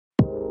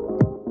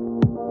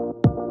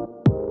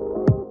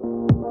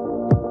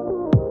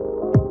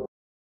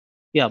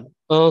Yeah.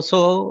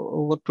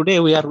 So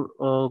today we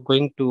are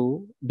going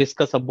to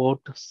discuss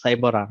about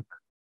CyberArk.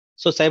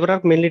 So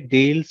CyberArk mainly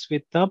deals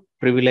with the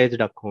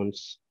privileged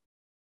accounts.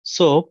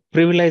 So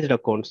privileged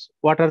accounts.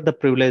 What are the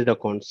privileged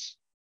accounts?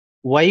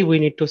 Why we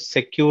need to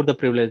secure the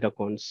privileged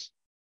accounts?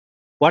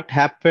 What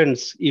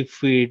happens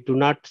if we do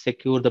not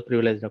secure the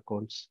privileged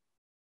accounts?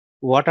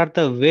 What are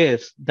the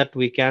ways that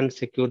we can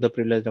secure the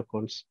privileged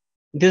accounts?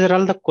 These are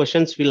all the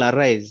questions will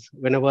arise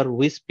whenever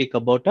we speak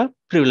about a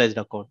privileged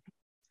account.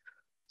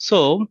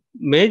 So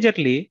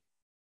majorly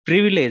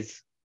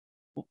privilege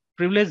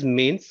privilege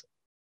means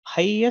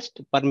highest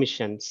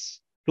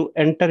permissions to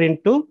enter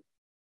into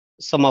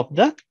some of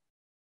the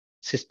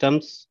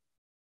systems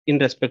in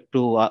respect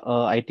to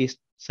IT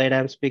side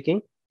I'm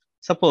speaking.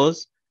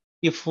 Suppose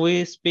if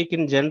we speak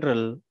in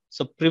general,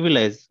 so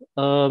privilege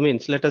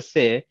means let us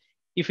say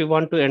if you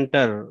want to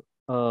enter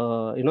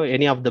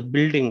any of the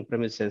building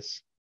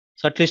premises,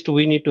 so at least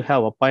we need to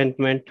have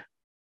appointment.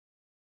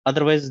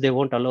 Otherwise, they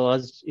won't allow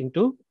us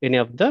into any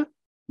of the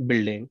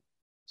building.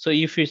 So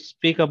if you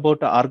speak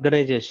about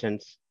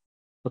organizations,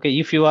 okay,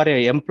 if you are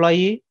an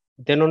employee,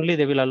 then only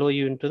they will allow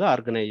you into the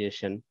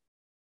organization.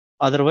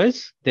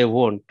 Otherwise, they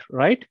won't,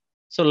 right?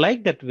 So,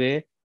 like that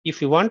way,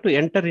 if you want to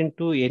enter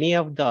into any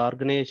of the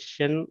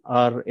organization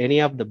or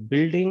any of the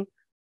building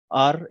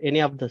or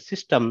any of the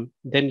system,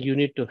 then you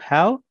need to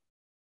have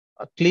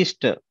at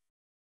least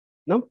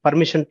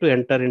permission to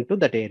enter into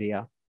that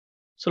area.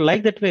 So,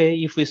 like that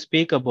way, if we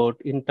speak about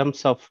in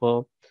terms of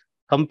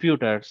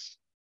computers,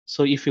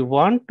 so if you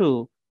want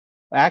to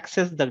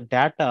access the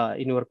data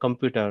in your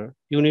computer,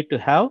 you need to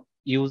have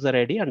user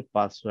ID and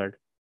password.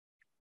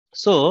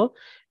 So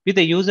with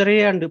the user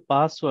ID and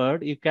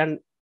password, you can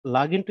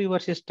log into your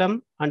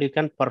system and you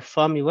can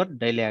perform your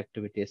daily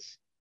activities.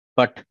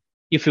 But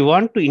if you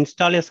want to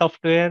install a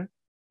software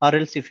or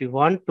else if you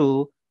want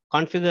to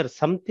configure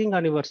something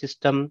on your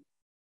system,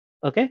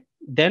 okay,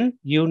 then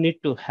you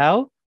need to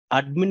have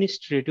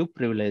administrative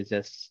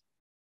privileges,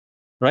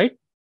 right?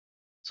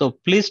 So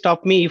please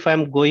stop me if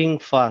I'm going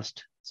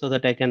fast so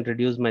that I can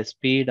reduce my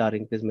speed or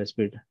increase my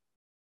speed.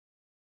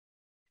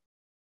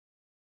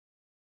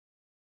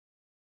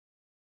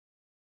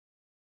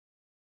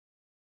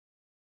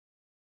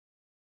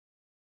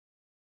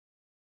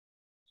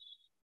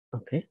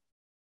 Okay.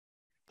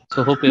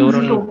 So hope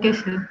everyone, Okay,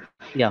 sir.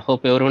 yeah,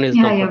 hope everyone is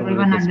Yeah, comfortable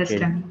with everyone the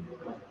speed. understand.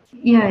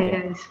 Yeah,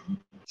 Okay. yes.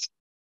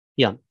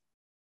 Yeah.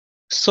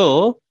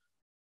 So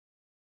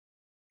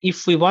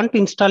if we want to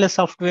install a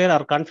software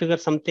or configure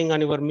something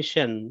on your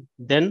mission,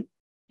 then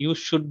you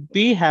should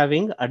be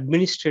having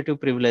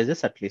administrative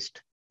privileges at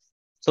least.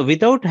 So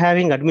without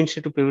having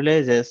administrative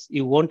privileges,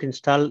 you won't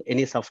install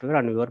any software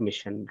on your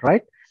mission,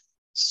 right?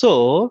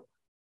 So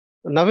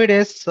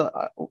nowadays,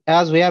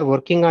 as we are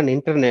working on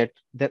internet,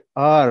 there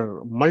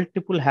are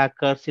multiple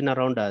hackers in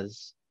around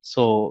us.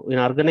 So in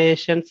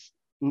organizations,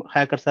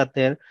 hackers are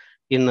there.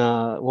 In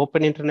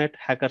open internet,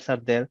 hackers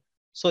are there.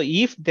 So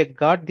if they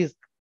got these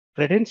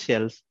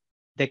credentials,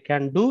 they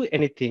can do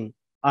anything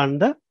on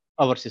the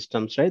our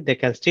systems, right? They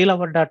can steal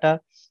our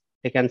data,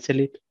 they can sell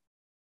it,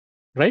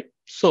 right?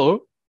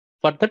 So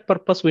for that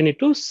purpose, we need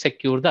to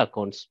secure the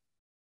accounts.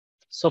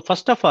 So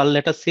first of all,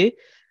 let us see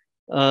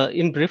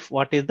in brief,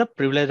 what is the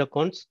privileged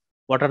accounts?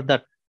 What are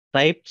the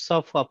types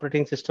of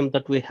operating system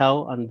that we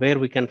have and where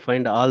we can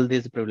find all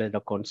these privileged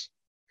accounts?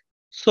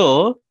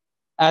 So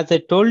as I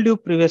told you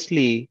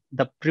previously,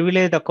 the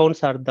privileged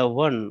accounts are the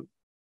one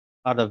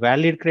are the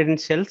valid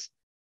credentials.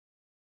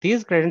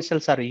 These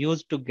credentials are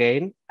used to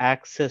gain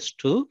access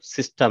to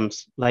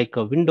systems like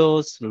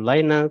Windows,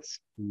 Linux,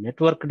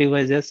 network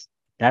devices,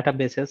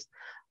 databases,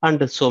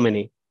 and so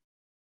many.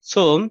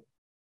 So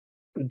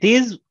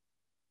these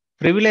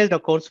privileged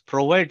accounts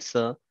provides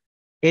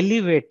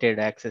elevated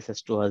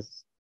accesses to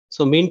us.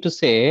 So mean to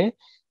say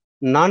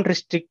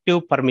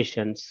non-restrictive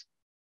permissions.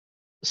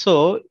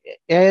 So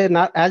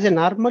as a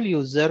normal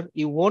user,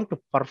 you want to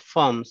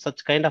perform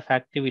such kind of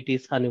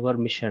activities on your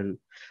mission,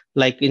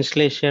 like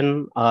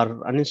installation or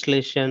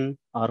uninstallation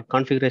or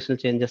configuration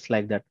changes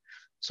like that.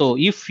 So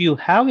if you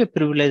have a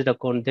privileged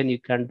account, then you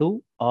can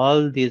do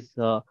all these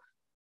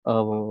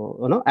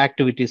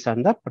activities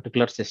on the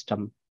particular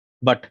system.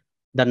 But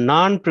the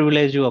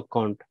non-privileged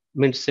account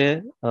means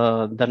say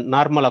the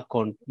normal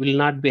account will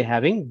not be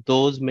having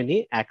those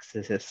many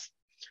accesses.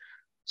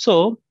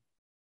 So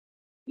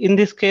in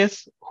this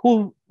case,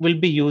 who will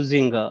be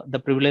using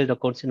the privileged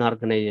accounts in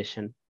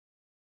organization?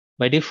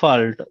 By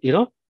default,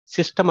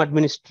 system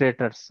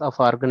administrators of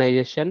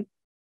organization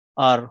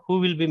or who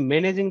will be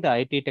managing the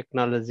IT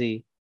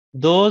technology,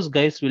 those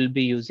guys will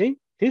be using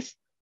these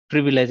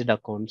privileged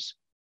accounts.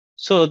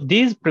 So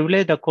these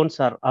privileged accounts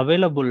are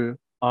available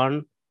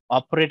on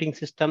operating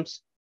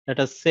systems. Let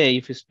us say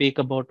if you speak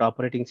about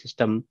operating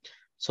system,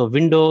 so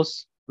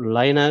Windows,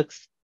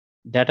 Linux,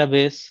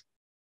 database,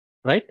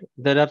 right?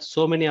 There are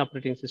so many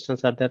operating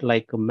systems are there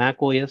like Mac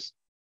OS.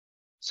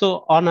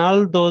 So on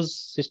all those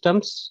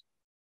systems,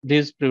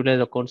 these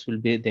privileged accounts will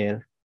be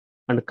there.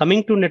 And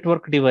coming to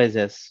network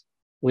devices,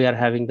 we are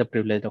having the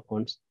privileged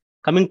accounts.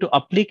 Coming to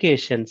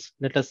applications,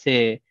 let us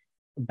say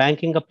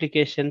banking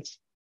applications,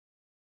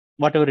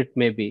 whatever it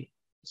may be.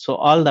 So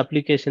all the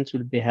applications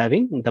will be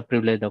having the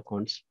privileged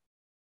accounts.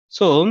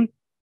 So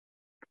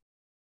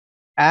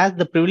as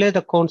the privileged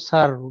accounts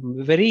are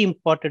very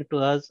important to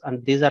us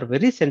and these are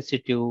very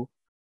sensitive,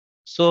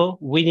 so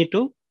we need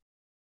to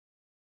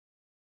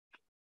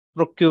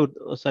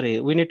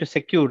we need to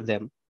secure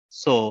them.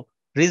 So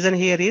reason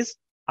here is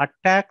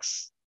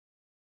attacks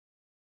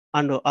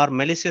and or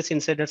malicious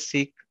insiders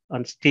seek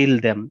and steal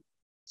them.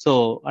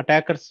 So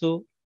attackers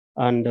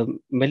and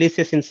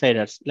malicious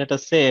insiders. Let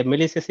us say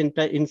malicious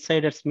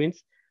insiders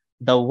means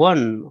the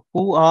one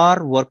who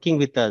are working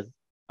with us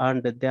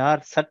and they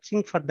are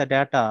searching for the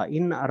data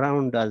in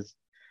around us.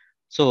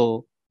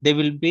 So they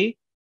will be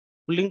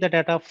pulling the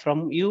data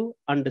from you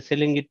and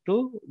selling it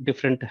to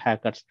different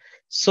hackers.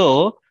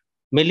 So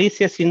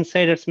malicious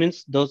insiders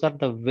means those are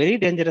the very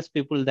dangerous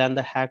people than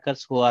the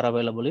hackers who are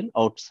available in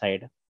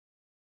outside,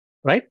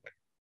 right?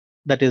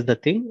 That is the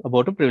thing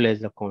about a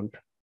privileged account.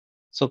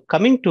 So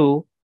coming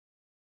to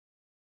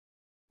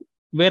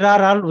where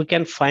are all we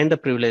can find the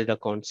privileged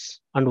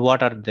accounts and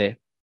what are they?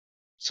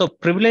 So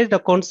privileged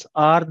accounts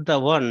are the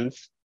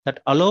ones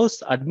that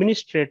allows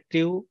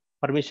administrative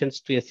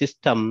permissions to a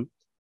system,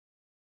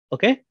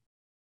 okay,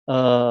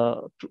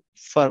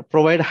 for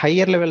provide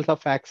higher levels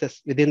of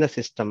access within the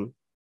system.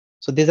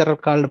 So these are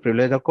called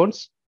privileged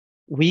accounts.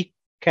 We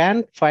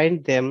can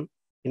find them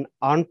in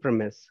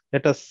on-premise.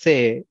 Let us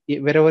say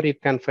wherever you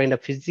can find a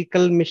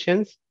physical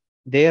machines,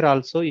 there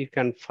also you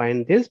can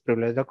find these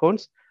privileged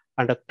accounts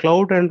and a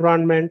cloud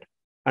environment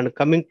and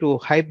coming to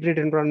hybrid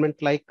environment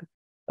like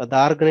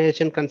the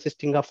organization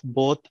consisting of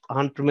both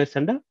on-premise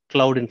and a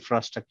cloud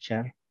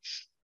infrastructure.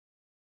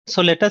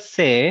 So let us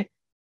say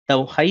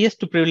the highest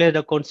privileged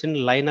accounts in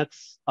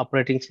Linux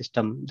operating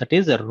system, that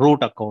is a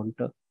root account.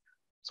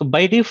 So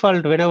by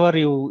default, whenever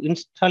you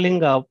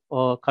installing a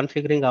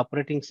configuring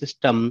operating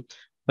system,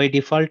 by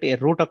default, a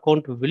root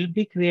account will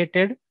be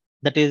created.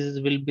 That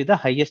is, will be the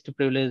highest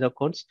privilege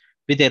accounts.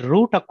 With a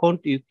root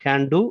account, you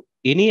can do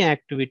any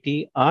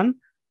activity on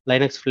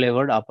Linux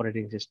flavored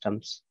operating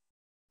systems.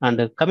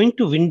 And coming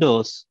to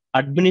Windows,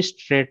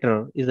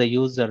 administrator is a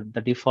user, the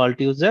default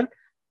user,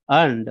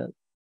 and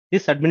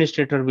this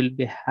administrator will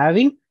be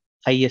having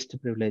highest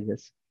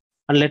privileges.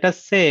 And let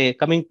us say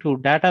coming to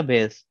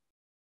database.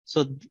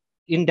 So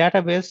in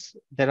database,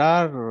 there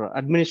are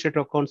administrator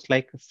accounts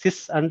like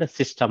sys and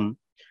system.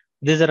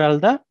 These are all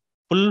the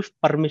full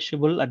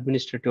permissible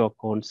administrative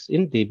accounts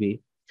in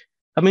DB.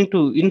 Coming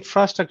to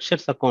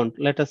infrastructures account,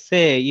 let us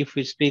say if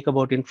we speak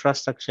about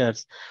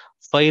infrastructures,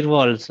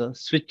 firewalls,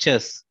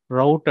 switches,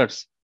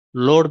 routers,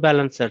 load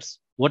balancers,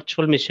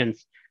 virtual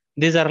machines,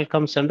 these are all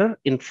comes under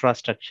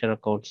infrastructure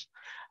accounts.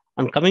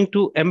 And coming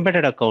to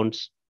embedded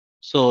accounts,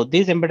 so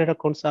these embedded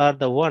accounts are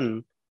the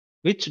one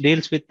which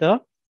deals with the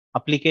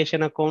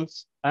application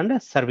accounts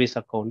and service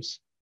accounts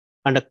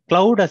and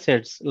cloud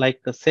assets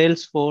like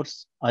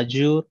Salesforce,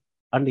 Azure,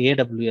 and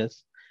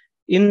AWS.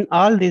 In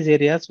all these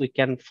areas, we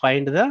can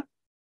find the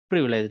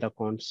privileged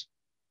accounts.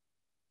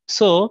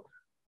 So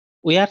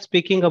we are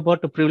speaking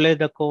about the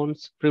privileged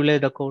accounts,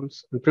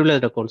 and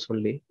privileged accounts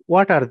only.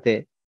 What are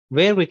they?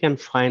 Where we can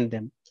find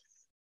them?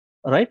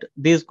 Right?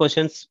 These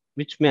questions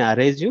which may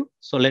arise you.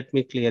 So let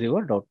me clear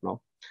your doubt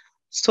now.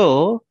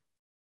 So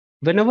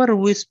whenever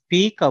we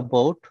speak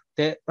about,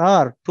 there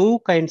are two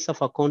kinds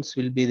of accounts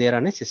will be there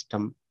on a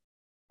system.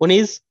 One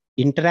is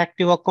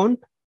interactive account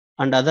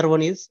and other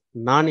one is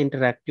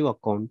non-interactive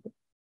account.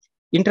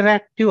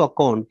 Interactive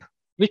account,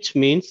 which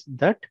means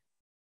that,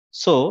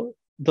 so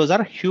those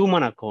are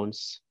human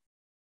accounts.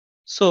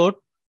 So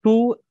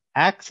to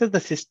access the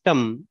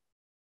system,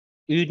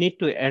 you need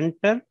to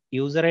enter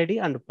user ID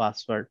and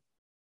password.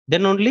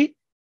 Then only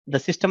the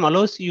system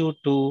allows you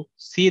to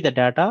see the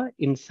data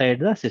inside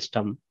the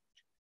system.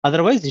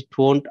 Otherwise, it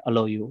won't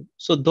allow you.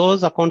 So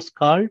those accounts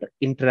called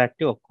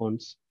interactive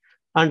accounts.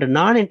 And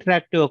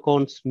non-interactive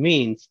accounts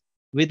means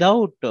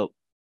without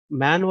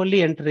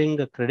manually entering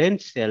the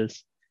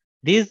credentials,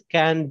 these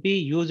can be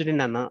used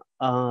in a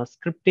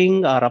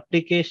scripting or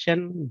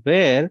application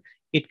where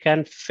it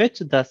can fetch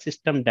the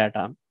system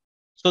data.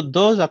 So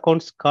those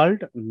accounts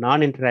called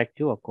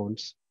non-interactive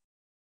accounts.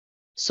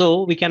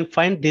 So we can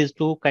find these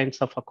two kinds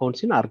of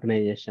accounts in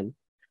organization.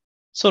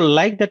 So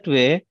like that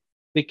way,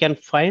 we can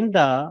find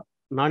the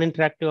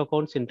non-interactive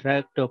accounts,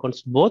 interactive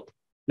accounts both.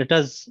 Let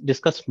us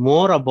discuss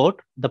more about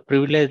the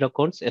privileged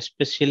accounts,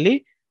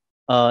 especially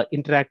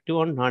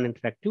interactive and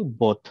non-interactive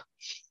both.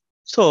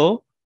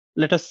 So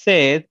let us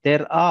say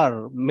there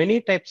are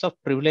many types of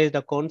privileged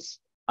accounts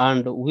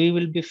and we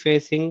will be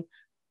facing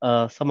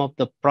some of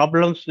the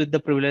problems with the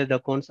privileged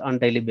accounts on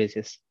daily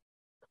basis.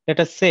 Let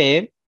us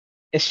say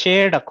a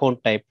shared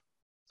account type.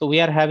 So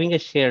we are having a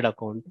shared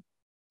account.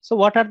 So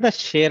what are the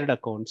shared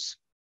accounts?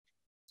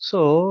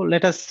 So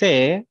let us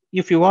say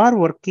if you are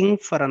working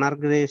for an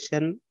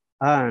organization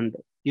and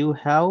you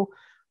have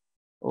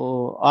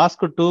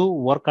asked to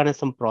work on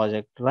some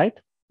project, right?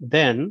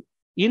 Then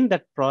in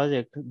that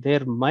project,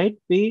 there might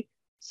be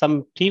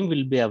some team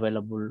will be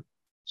available.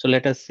 So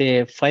let us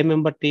say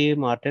 5-member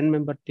team or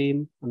 10-member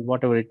team and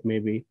whatever it may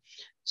be.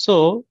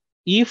 So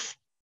if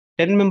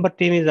 10-member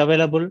team is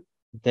available,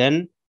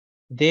 then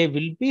they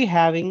will be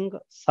having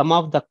some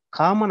of the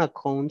common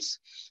accounts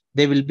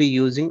they will be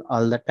using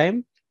all the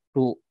time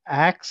to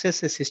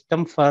access a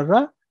system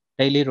for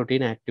daily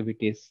routine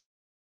activities.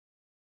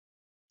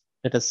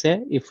 Let us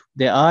say if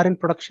they are in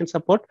production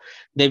support,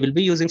 they will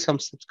be using some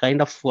such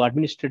kind of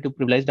administrative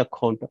privileged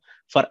account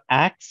for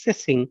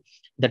accessing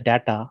the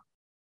data.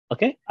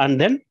 Okay, and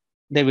then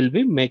they will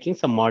be making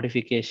some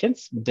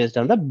modifications based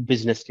on the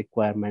business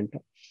requirement.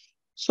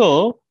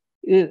 So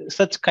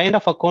such kind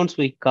of accounts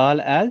we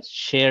call as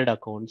shared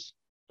accounts.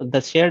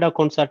 The shared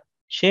accounts are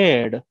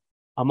shared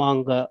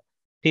among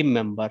team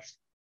members.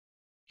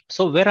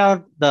 So where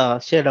are the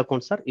shared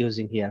accounts are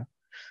using here?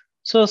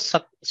 So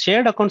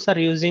shared accounts are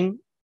using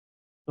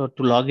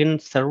to log in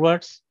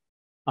servers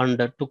and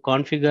to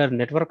configure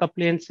network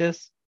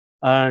appliances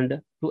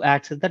and to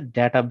access the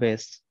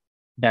database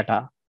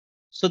data.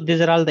 So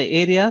these are all the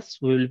areas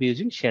we will be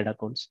using shared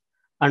accounts.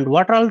 And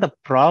what are all the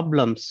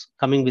problems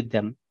coming with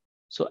them?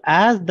 So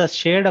as the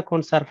shared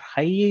accounts are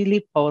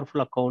highly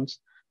powerful accounts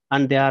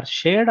and they are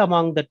shared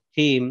among the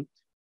team,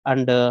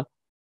 and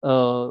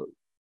uh,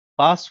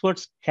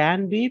 passwords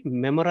can be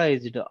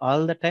memorized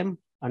all the time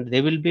and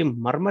they will be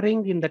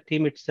murmuring in the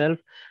team itself.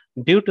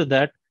 Due to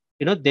that,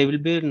 they will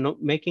be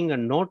making a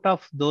note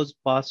of those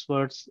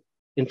passwords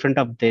in front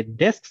of their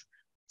desks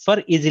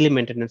for easily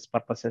maintenance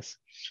purposes.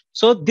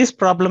 So this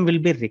problem will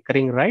be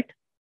recurring, right?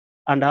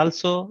 And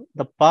also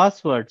the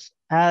passwords,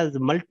 as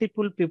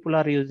multiple people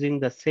are using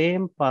the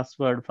same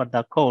password for the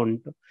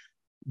account,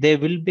 they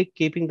will be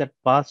keeping that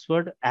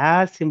password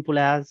as simple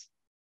as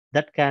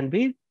that can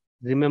be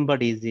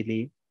remembered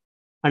easily,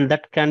 and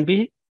that can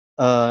be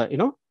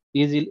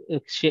easily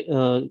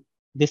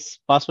this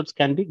passwords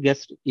can be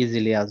guessed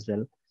easily as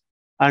well.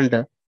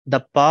 And the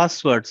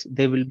passwords,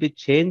 they will be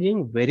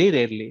changing very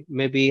rarely,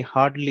 maybe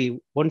hardly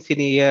once in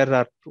a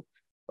year,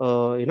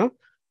 or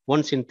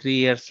once in 3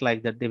 years,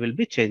 like that they will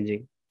be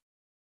changing.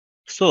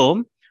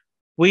 So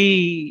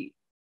we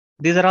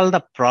these are all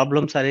the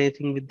problems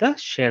arising with the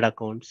shared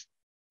accounts.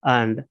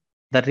 And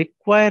the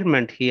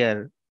requirement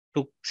here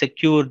to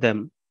secure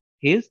them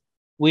is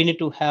we need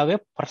to have a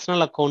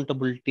personal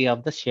accountability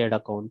of the shared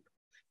account.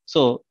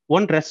 So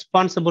one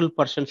responsible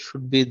person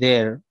should be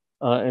there,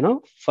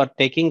 for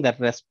taking that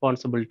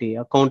responsibility,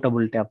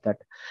 accountability of that.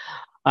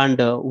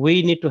 And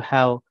we need to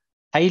have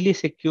highly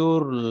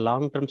secure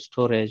long-term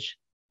storage,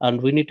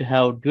 and we need to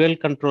have dual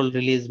control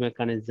release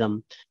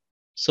mechanism.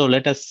 So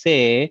let us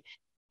say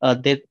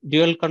the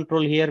dual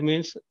control here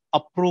means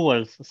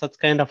approvals. Such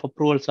kind of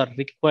approvals are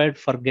required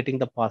for getting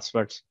the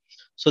passwords.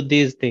 So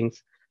these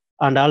things,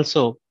 and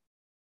also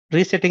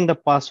resetting the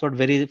password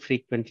very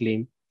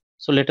frequently.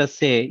 So let us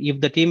say if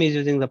the team is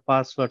using the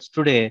passwords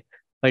today,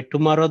 by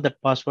tomorrow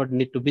that password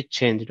need to be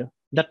changed.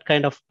 That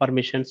kind of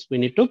permissions we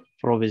need to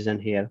provision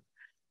here.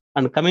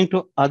 And coming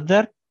to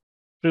other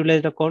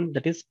privileged account,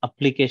 that is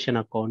application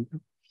account.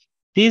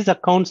 These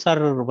accounts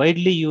are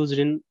widely used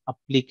in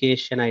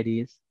application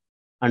IDs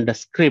and the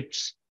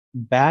scripts,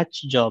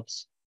 batch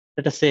jobs.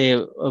 Let us say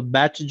a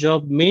batch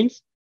job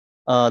means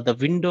the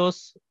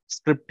Windows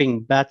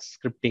scripting, batch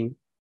scripting,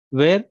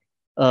 where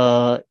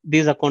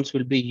these accounts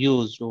will be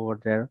used over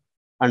there.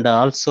 And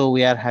also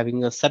we are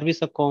having a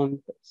service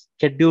account,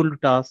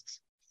 scheduled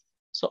tasks.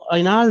 So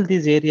in all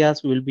these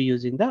areas, we will be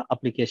using the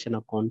application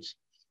accounts.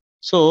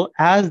 So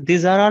as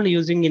these are all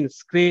using in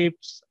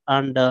scripts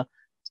and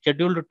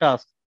scheduled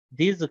tasks,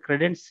 these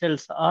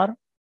credentials are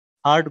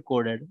hard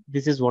coded.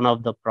 This is one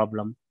of the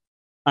problem,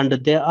 and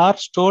they are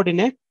stored in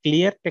a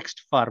clear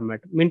text format.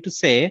 Mean to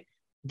say,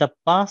 the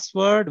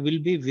password will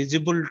be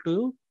visible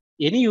to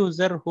any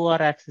user who are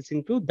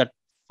accessing to that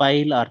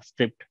file or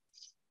script.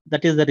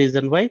 That is the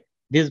reason why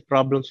these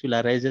problems will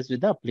arise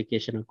with the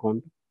application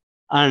account.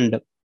 And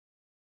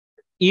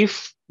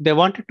if they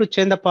wanted to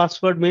change the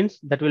password, means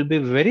that will be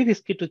very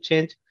risky to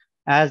change,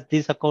 as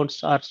these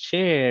accounts are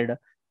shared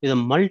with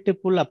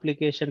multiple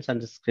applications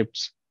and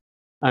scripts.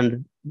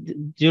 And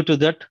due to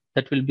that,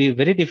 that will be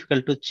very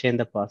difficult to change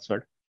the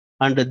password.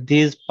 And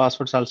these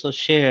passwords also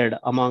shared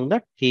among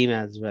the team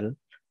as well.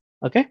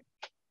 Okay.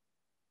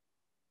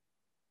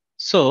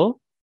 So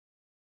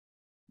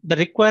the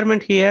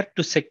requirement here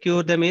to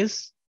secure them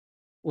is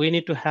we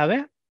need to have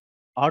a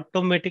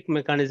automatic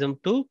mechanism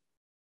to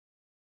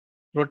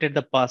rotate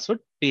the password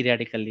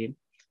periodically.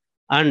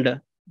 And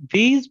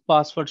these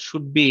passwords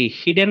should be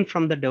hidden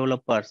from the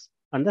developers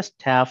and the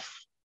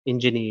staff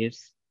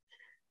engineers.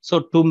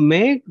 So to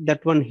make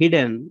that one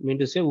hidden, mean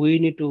to say we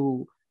need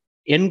to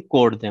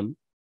encode them.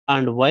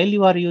 And while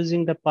you are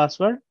using the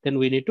password, then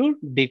we need to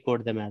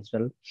decode them as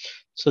well.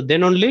 So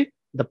then only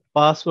the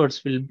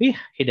passwords will be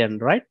hidden,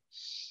 right?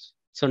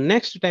 So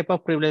next type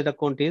of privileged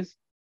account is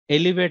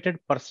elevated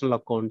personal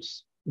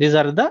accounts. These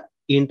are the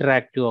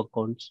interactive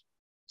accounts.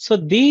 So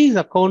these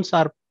accounts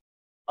are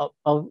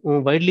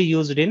widely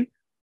used in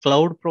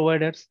cloud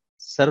providers,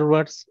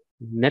 servers,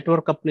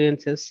 network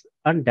appliances,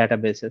 and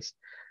databases.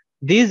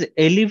 These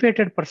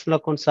elevated personal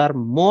accounts are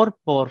more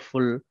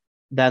powerful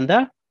than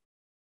the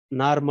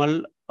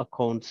normal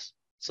accounts.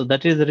 So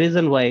that is the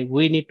reason why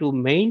we need to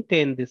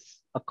maintain these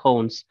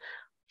accounts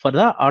for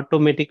the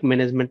automatic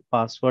management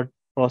password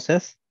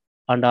process.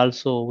 And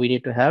also we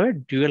need to have a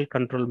dual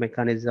control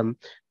mechanism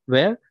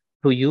where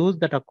to use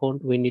that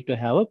account, we need to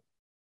have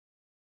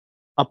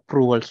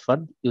approvals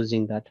for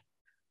using that.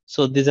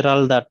 So these are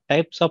all the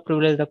types of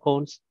privileged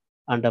accounts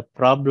and the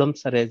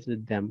problems arise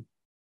with them.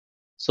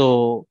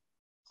 So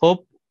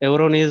hope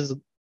everyone is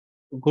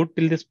good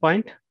till this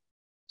point.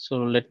 So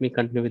let me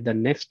continue with the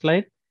next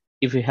slide.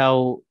 If you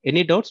have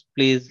any doubts,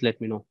 please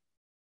let me know.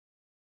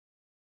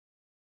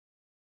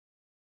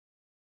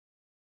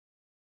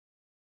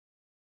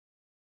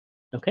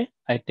 Okay,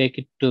 I take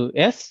it to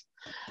yes.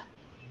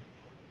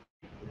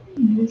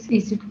 Yes,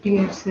 is it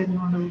clear, sir?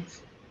 No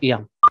doubts.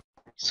 Yeah.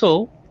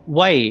 So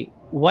why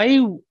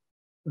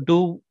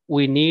do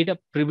we need a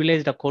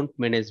privileged account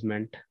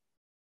management?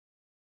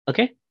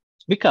 Okay,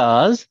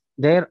 because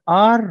there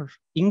are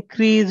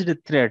increased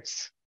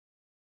threats.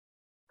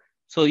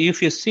 So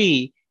if you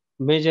see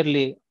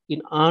majorly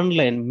in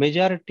online,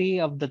 majority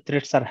of the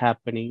threats are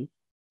happening.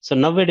 So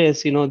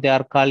nowadays, they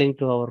are calling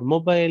to our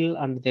mobile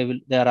and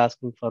they are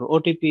asking for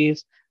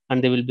OTPs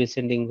and they will be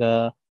sending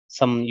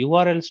some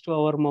URLs to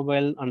our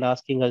mobile and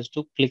asking us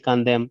to click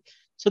on them.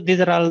 So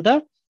these are all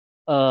the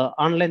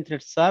online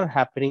threats are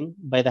happening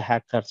by the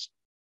hackers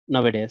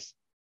nowadays.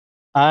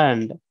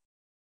 And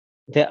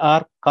there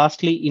are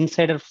costly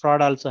insider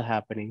fraud also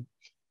happening.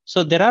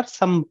 So there are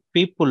some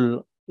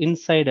people,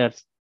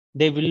 insiders,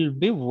 they will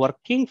be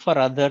working for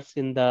others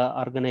in the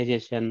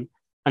organization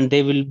and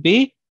they will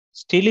be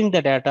stealing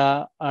the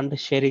data and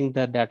sharing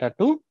the data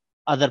to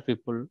other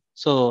people.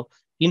 So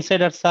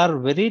insiders are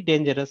very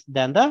dangerous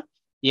than the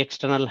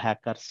external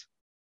hackers.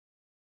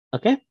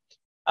 Okay.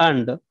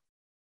 And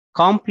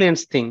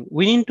compliance thing,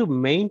 we need to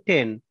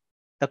maintain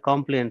the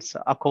compliance,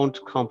 account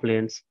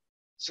compliance.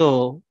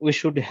 So we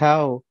should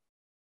have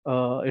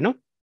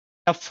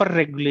tougher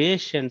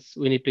regulations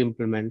we need to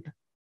implement.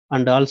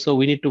 And also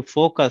we need to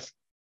focus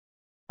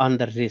on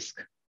the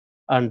risk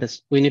and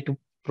we need to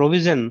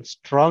provision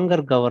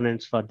stronger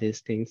governance for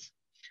these things.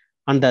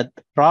 And the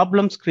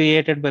problems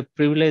created by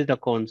privileged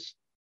accounts,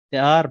 they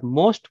are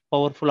most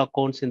powerful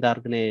accounts in the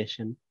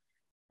organization,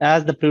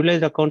 as the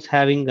privileged accounts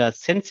having a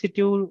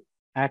sensitive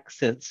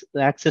access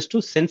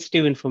to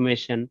sensitive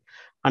information,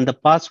 and the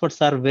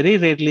passwords are very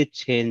rarely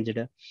changed,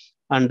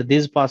 and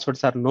these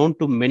passwords are known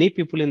to many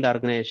people in the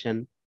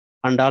organization.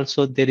 And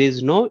also there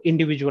is no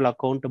individual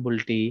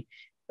accountability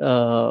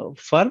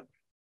for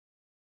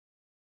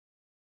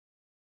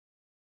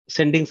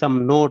sending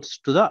some notes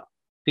to the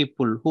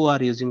people who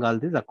are using all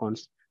these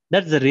accounts.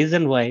 That's the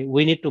reason why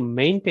we need to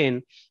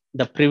maintain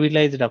the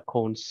privileged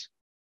accounts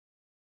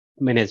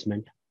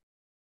management.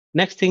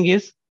 Next thing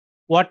is,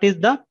 what is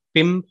the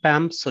PIM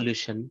PAM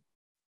solution?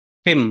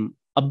 PIM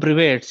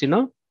abbreviates,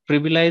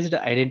 privileged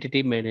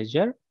identity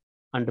manager,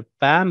 and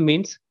PAM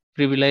means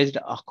privileged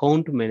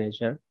account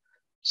manager.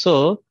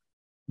 So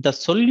the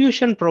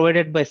solution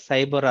provided by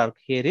CyberArk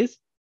here is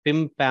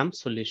PIM PAM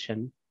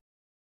solution.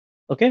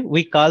 Okay,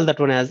 we call that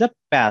one as a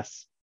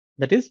PAS,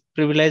 that is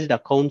privileged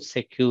account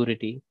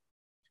security.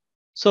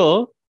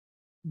 So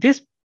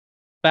this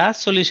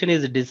PAS solution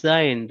is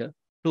designed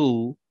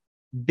to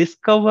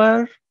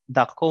discover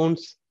the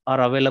accounts are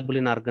available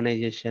in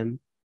organization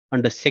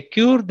and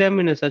secure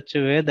them in such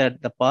a way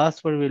that the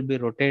password will be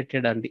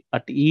rotated and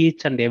at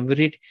each and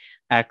every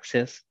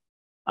access,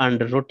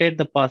 and rotate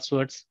the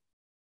passwords,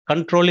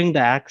 controlling the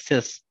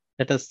access.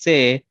 Let us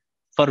say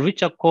for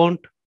which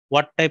account,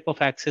 what type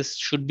of access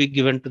should be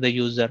given to the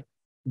user.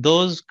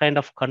 Those kind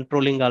of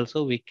controlling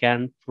also we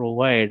can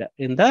provide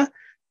in the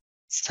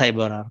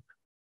CyberArk.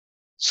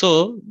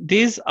 So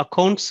these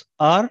accounts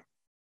are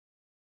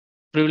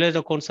privileged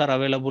accounts are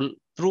available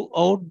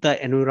throughout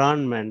the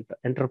environment,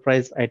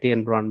 enterprise IT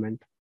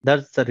environment.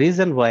 That's the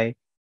reason why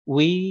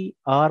we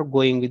are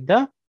going with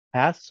the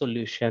PaaS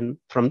solution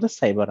from the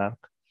CyberArk.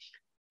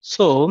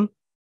 So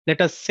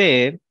let us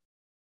say,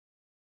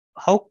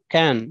 how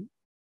can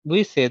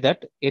we say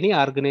that any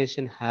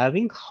organization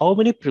having how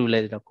many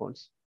privileged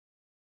accounts?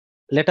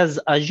 Let us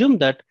assume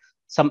that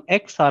some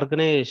X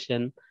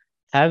organization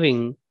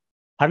having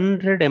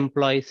 100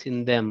 employees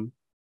in them,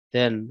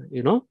 then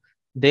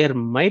there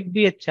might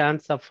be a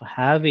chance of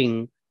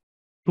having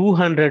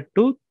 200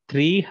 to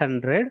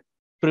 300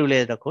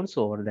 privileged accounts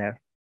over there.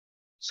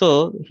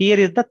 So here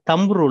is the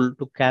thumb rule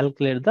to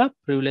calculate the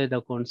privileged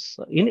accounts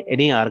in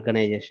any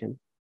organization.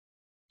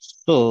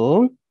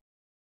 So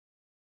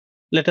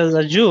let us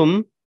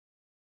assume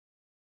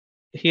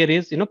here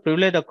is,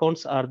 privileged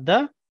accounts are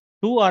the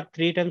 2 or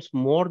 3 times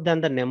more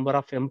than the number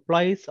of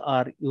employees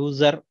or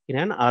user in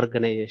an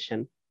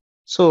organization.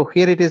 So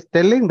here it is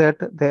telling that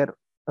there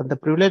the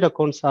privileged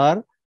accounts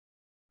are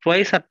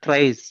twice or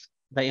thrice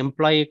the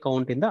employee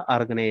count in the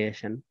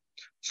organization.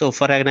 So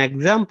for an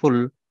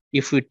example,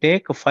 if we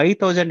take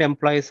 5,000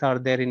 employees are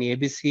there in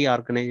ABC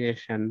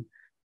organization,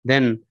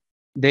 then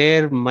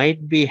there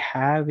might be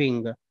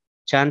having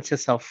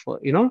chances of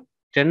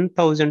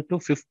 10,000 to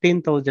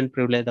 15,000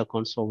 privileged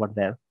accounts over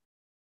there.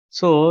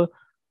 So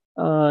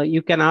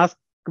you can ask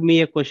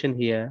me a question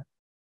here.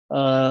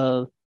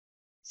 Uh,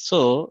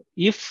 so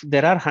if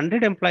there are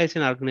 100 employees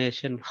in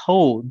organization,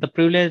 how the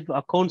privileged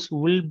accounts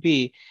will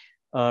be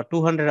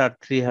 200 or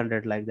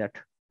 300 like that,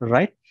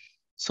 right?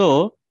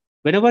 So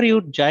whenever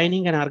you're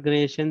joining an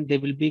organization, they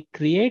will be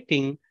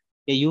creating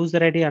a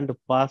user ID and a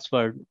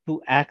password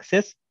to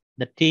access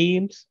the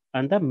Teams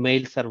and the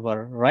mail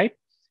server, right?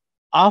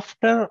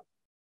 After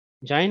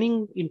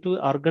joining into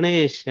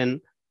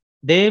organization,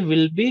 they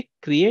will be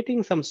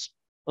creating some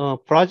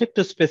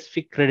project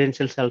specific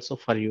credentials also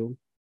for you.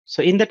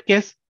 So in that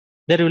case,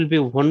 there will be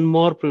one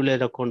more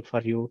privileged account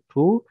for you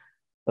to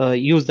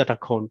use that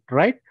account,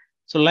 right?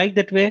 So like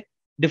that way,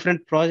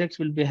 different projects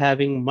will be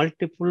having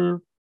multiple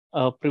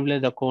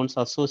privileged accounts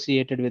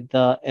associated with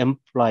the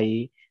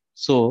employee.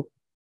 So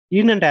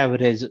in an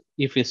average,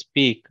 if we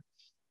speak,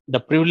 the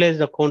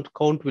privileged account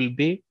count will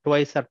be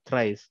twice or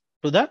thrice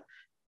to the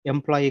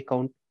employee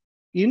count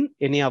in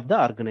any of the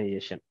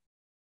organization.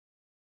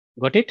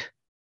 Got it?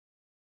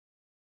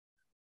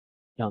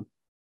 Yeah.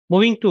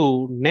 Moving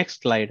to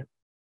next slide.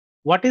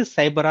 What is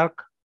CyberArk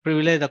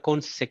Privileged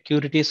Account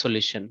Security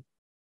Solution?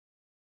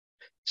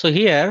 So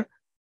here,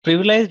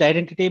 Privileged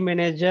Identity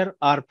Manager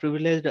or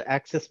Privileged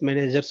Access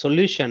Manager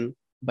solution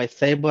by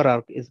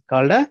CyberArk is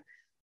called a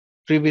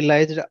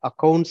Privileged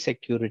Account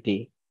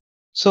Security.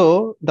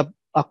 So the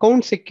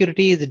account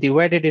security is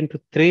divided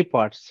into three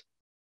parts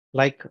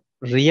like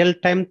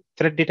real-time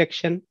threat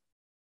detection,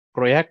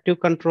 proactive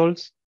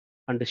controls,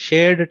 and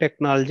shared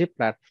technology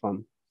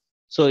platform.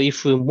 So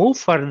if we move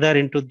further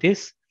into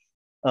this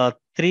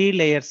three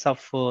layers of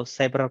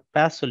CyberArk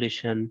PaaS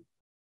solution,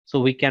 so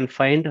we can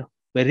find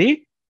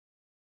very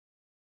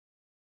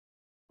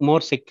more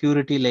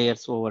security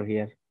layers over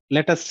here.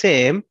 Let us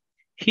say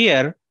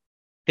here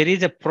there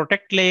is a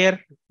protect layer,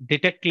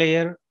 detect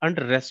layer, and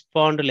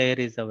respond layer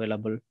is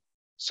available.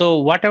 So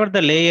whatever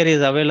the layer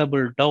is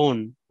available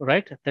down,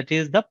 right, that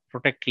is the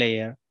protect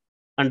layer.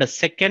 And the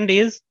second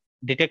is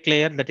detect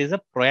layer, that is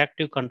a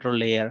proactive control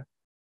layer.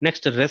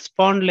 Next,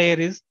 respond layer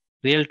is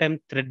real-time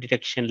threat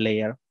detection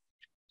layer.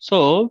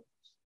 So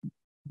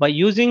by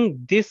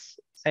using this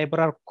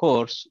CyberArk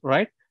course,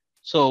 right,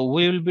 so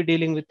we will be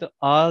dealing with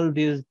all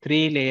these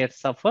three layers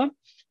of a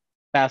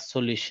PaaS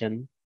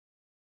solution.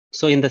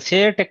 So in the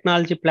shared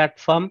technology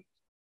platform,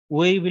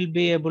 we will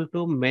be able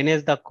to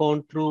manage the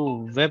account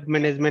through web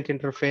management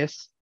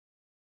interface.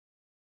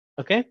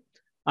 Okay.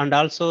 And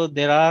also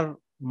there are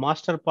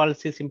master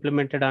policies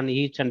implemented on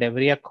each and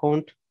every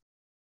account.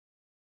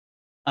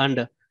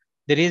 And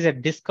there is a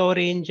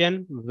discovery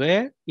engine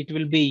where it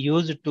will be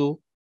used to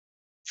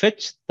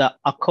fetch the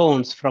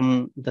accounts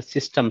from the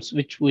systems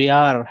which we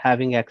are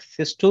having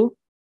access to.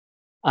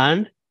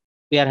 And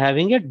we are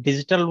having a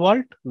digital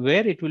vault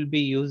where it will be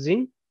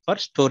using for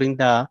storing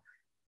the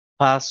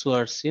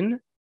passwords in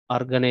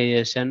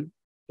organization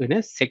in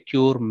a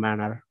secure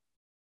manner.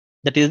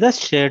 That is the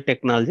shared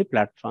technology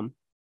platform.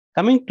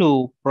 Coming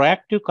to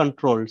proactive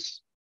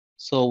controls.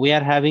 So we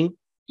are having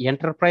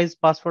enterprise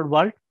password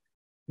vault.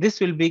 This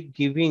will be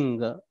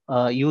giving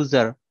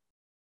user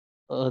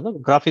the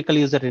graphical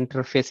user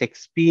interface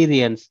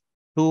experience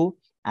to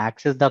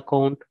access the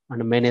account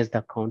and manage the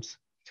accounts.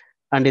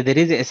 And there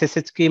is a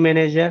SSH key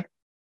manager.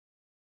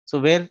 So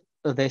where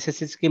the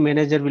SSH key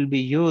manager will be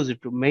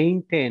used to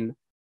maintain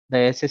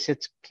the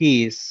SSH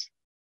keys,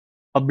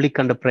 public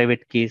and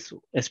private keys,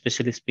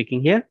 especially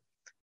speaking here.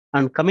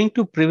 And coming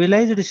to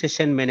privileged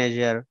session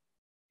manager,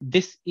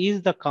 this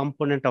is the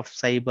component of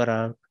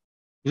CyberArk,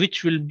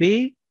 which will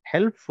be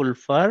helpful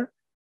for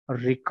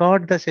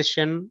record the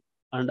session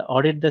and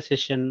audit the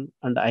session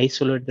and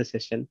isolate the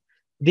session.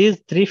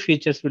 These three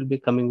features will be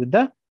coming with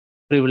the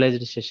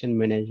privileged session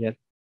manager.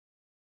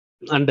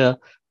 And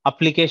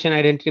application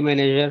identity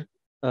manager,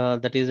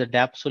 that is a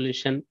DApp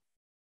solution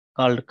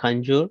called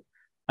Conjure,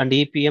 and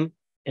EPM,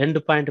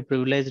 endpoint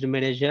privileged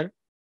manager.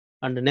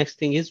 And the next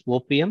thing is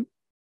OPM,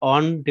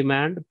 on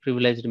demand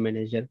privileged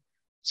manager.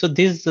 So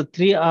these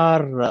three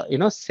are,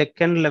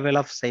 second level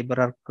of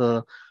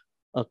CyberArk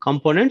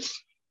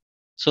components.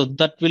 So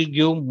that will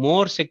give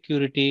more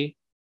security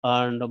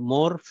and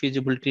more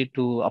feasibility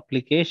to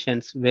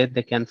applications where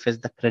they can fetch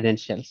the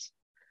credentials.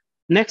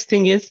 Next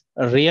thing is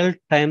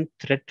real-time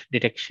threat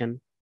detection.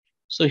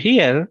 So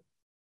here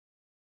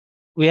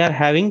we are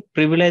having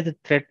privileged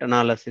threat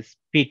analysis,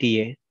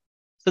 PTA.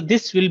 So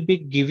this will be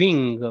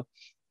giving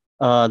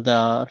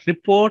the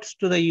reports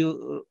to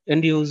the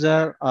end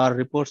user or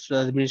reports to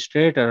the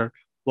administrator,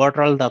 what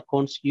are all the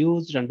accounts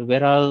used and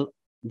where are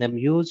them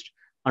used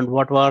and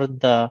what were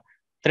the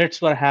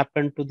threats were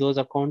happened to those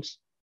accounts.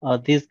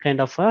 These kind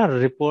of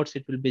reports,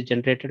 it will be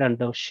generated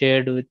and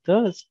shared with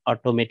us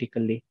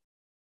automatically.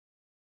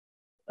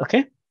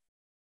 Okay.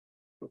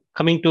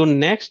 Coming to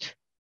next,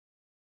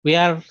 we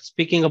are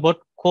speaking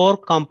about core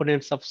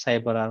components of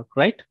CyberArk,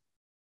 right?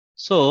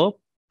 So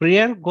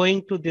prior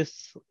going to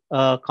this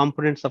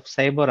components of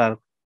CyberArk,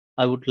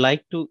 I would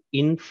like to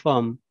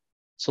inform.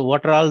 So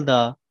what are all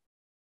the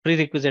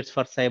prerequisites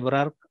for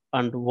CyberArk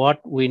and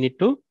what we need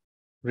to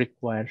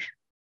require?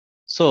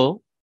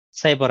 So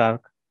CyberArk.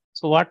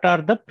 So what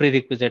are the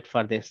prerequisites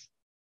for this?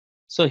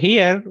 So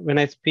here, when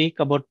I speak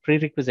about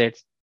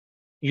prerequisites,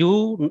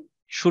 you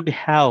should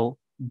have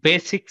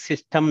basic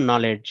system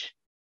knowledge.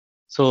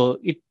 So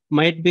it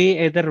might be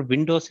either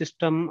Windows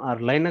system or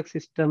Linux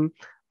system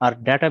or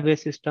database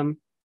system.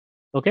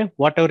 Okay,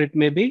 whatever it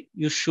may be,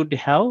 you should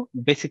have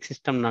basic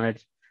system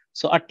knowledge.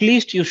 So at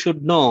least you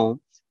should know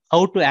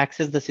how to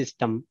access the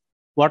system,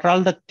 what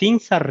all the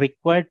things are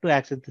required to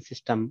access the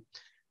system.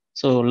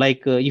 So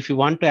like if you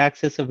want to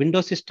access a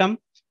Windows system,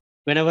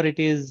 whenever it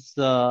is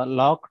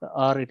locked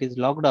or it is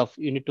logged off,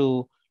 you need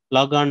to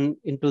log on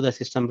into the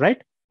system,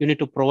 right? You need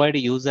to provide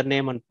a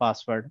username and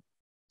password.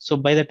 So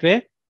by that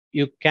way,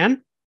 you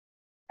can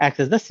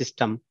access the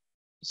system.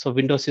 So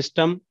Windows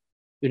system,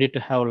 you need to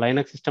have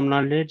Linux system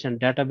knowledge and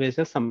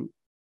databases, some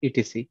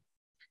etc.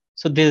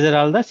 So these are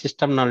all the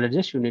system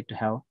knowledges you need to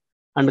have.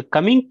 And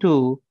coming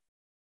to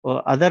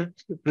other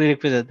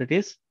prerequisite, that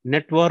is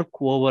network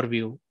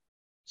overview.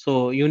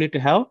 So you need to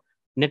have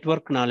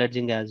network knowledge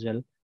as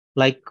well,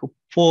 like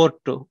port,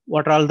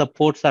 what all the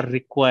ports are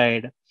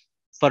required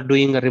for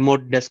doing a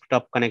remote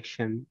desktop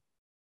connection.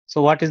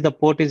 So what is the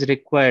port is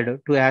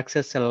required to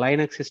access a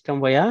Linux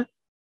system via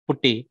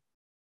PuTTY?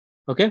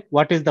 Okay,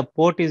 what is the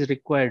port is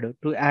required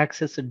to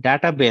access a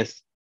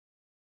database?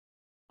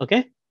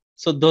 Okay,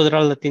 so those are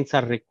all the things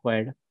are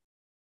required.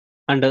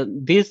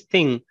 And this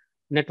thing,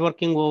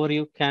 networking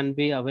overview can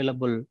be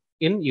available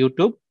in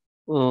YouTube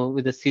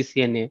with the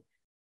CCNA.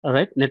 All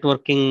right,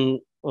 networking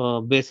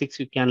basics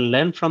you can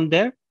learn from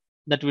there.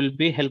 That will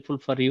be helpful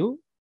for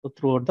you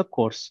throughout the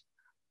course.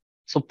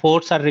 So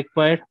ports are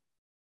required.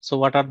 So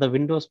what are the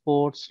Windows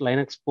ports,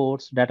 Linux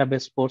ports,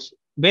 database ports?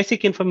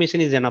 Basic information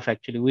is enough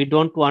actually. We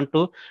don't want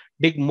to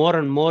dig more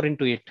and more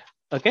into it.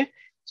 Okay.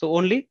 So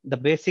only the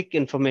basic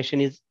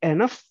information is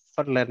enough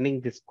for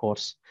learning this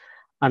course.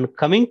 And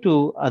coming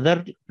to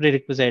other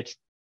prerequisites,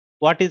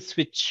 what is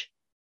switch?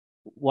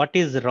 What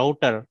is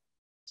router?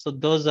 So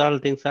those all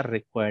things are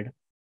required.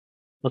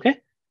 Okay.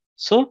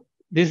 So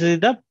this is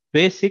the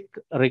basic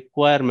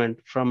requirement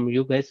from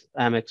you guys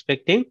I'm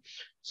expecting.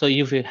 So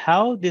if you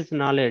have this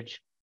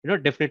knowledge,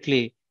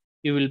 definitely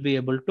you will be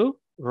able to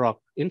rock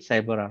in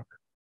CyberArk.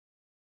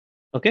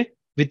 Okay.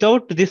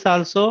 Without this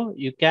also,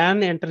 you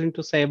can enter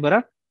into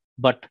CyberArk,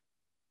 but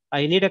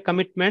I need a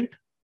commitment.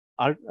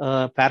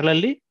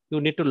 Parallelly,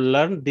 you need to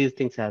learn these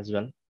things as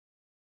well.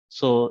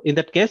 So in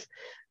that case,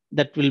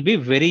 that will be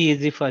very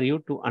easy for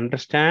you to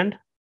understand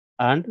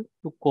and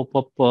to cope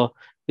up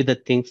with the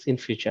things in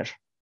future.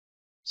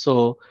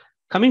 So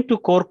coming to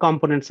core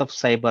components of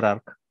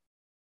CyberArk.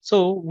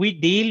 So we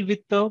deal with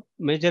the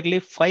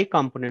majorly 5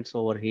 components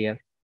over here.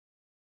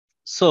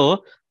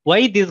 So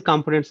why these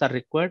components are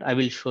required, I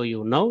will show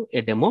you now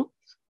a demo.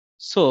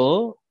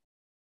 So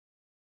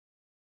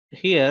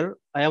here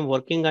I am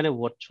working on a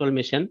virtual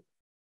machine.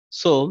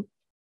 So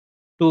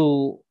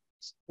to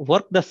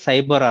work the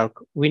CyberArk,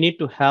 we need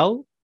to have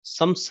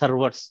some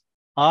servers,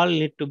 all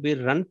need to be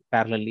run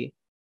parallelly.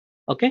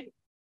 Okay.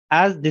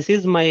 As this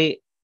is my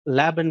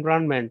lab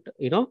environment,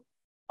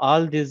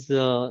 all these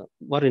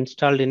were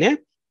installed in a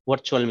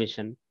virtual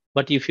machine.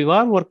 But if you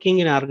are working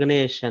in an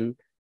organization,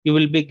 you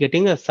will be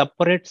getting a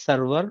separate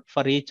server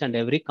for each and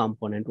every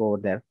component over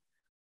there.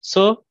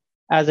 So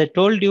as I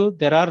told you,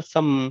 there are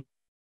some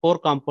core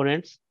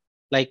components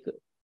like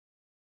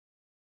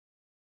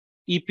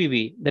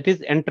EPV, that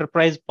is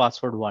Enterprise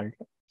Password Vault.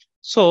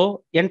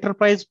 So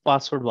Enterprise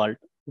Password Vault,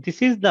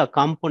 this is the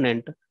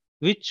component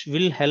which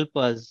will help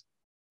us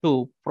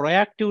to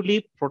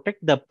proactively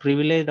protect the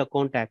privileged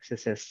account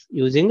accesses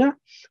using a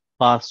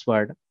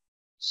password.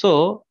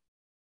 So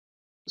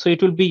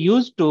it will be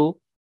used to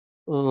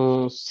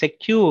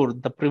secure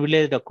the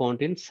privileged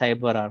account in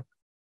CyberArk.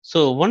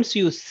 So once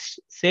you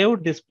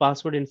save this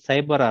password in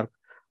CyberArk,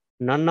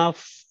 none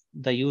of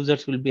the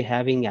users will be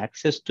having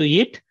access to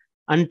it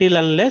until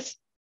unless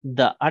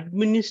the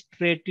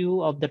administrative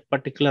of that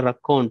particular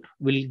account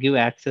will give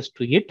access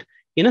to it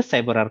in a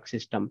CyberArk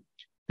system.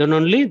 Then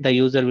only the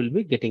user will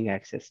be getting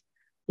access.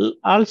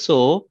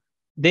 Also,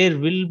 it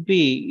will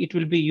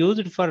be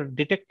used for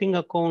detecting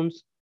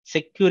accounts,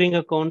 securing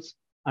accounts,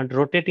 and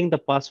rotating the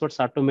passwords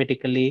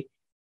automatically.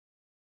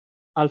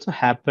 Also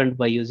happened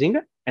by using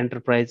an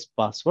enterprise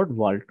password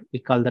vault. We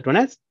call that one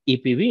as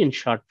EPV in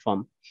short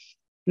form.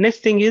 Next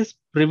thing is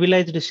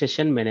privileged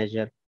session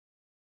manager.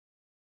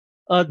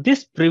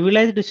 This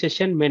privileged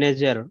session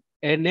manager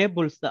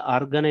enables the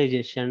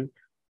organization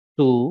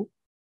to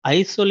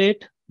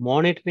isolate,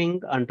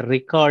 monitoring, and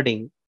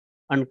recording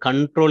and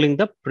controlling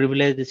the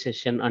privileged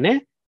session on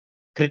a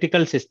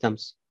critical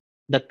systems.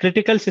 The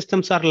critical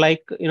systems are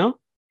like,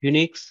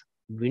 Unix,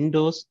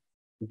 Windows,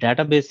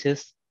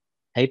 databases,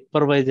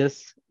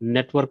 hypervisors,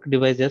 network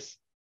devices,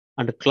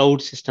 and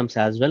cloud systems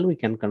as well we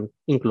can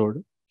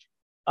include.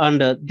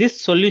 And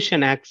this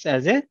solution acts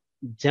as a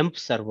jump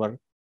server.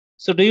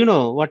 So do you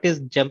know what is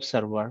jump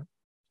server?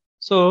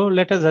 So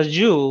let us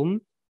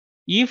assume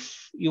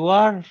if you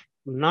are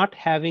not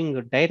having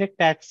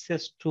direct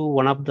access to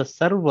one of the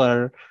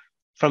server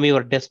from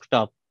your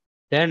desktop,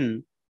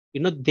 then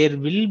there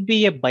will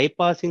be a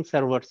bypassing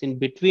servers in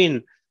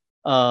between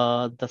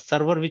the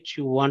server which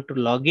you want to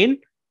log in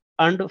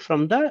and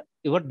from the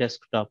your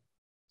desktop.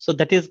 So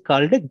that is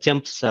called a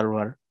jump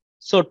server.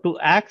 So to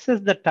access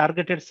the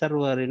targeted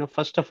server,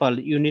 first of all,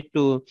 you need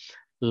to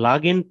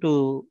log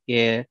into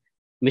a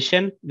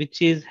mission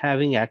which is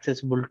having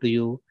accessible to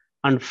you.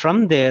 And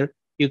from there,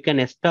 you can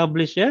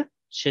establish a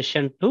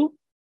session to,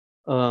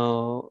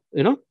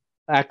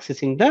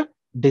 accessing the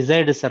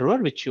desired server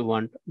which you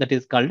want. That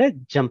is called a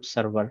jump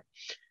server.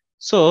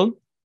 So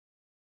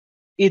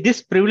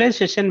this privileged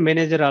session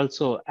manager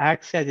also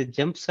acts as a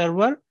jump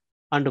server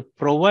and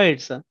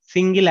provides a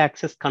single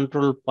access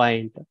control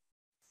point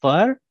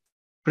for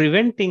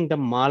preventing the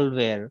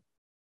malware,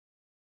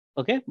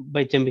 okay,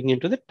 by jumping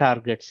into the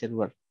target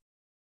server.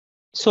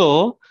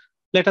 So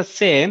let us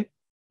say,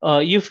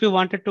 if you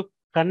wanted to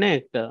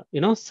connect,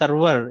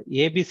 server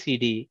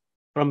ABCD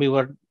from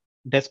your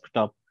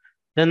desktop,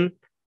 then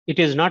it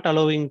is not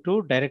allowing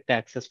to direct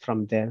access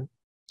from there.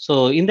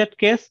 So in that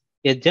case,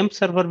 a jump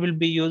server will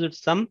be used.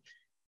 Some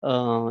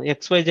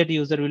XYZ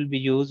user will be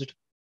used,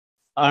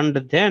 and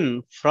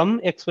then from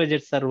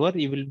XYZ server,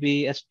 you will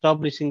be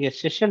establishing a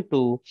session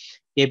to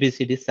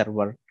ABCD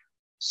server.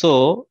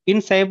 So in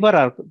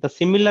CyberArk, the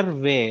similar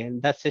way,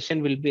 the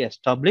session will be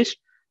established,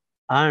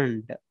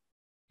 and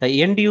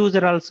the end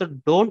user also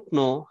don't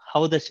know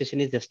how the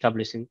session is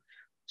establishing.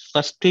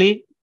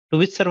 Firstly, to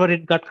which server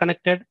it got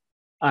connected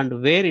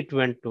and where it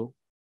went to,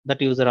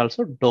 that user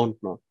also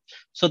don't know.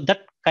 So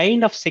that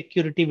kind of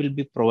security will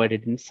be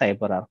provided in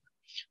CyberArk.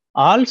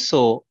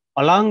 Also,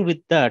 along with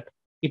that,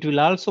 it will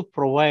also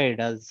provide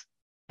us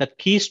the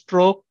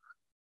keystroke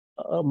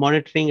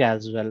monitoring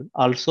as well.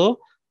 Also,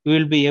 we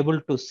will be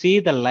able to see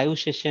the live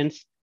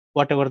sessions,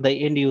 whatever the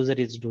end user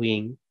is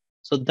doing.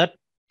 So that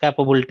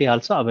capability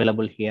also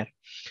available here.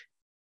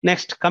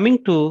 Next,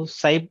 coming to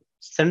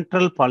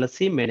Central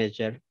Policy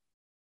Manager,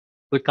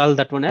 we call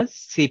that one as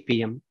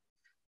CPM.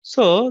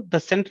 So the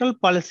Central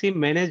Policy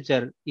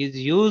Manager is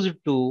used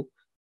to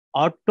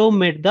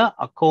automate the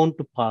account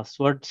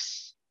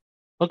passwords.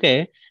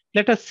 Okay,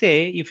 let us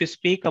say if you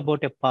speak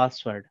about a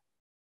password.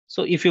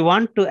 So if you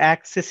want to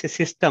access a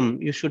system,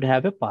 you should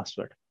have a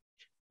password.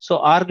 So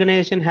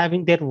organization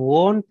having their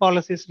own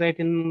policies, right,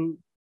 in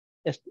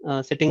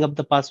setting up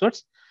the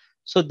passwords.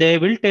 So they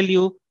will tell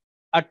you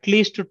at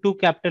least 2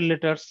 capital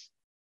letters,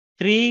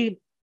 3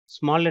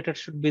 small letters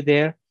should be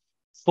there,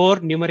 4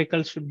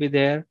 numericals should be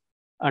there,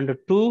 and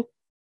 2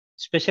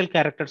 special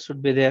characters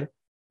should be there.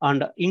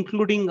 And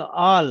including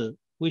all,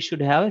 we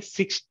should have a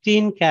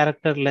 16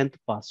 character length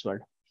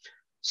password.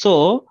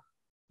 So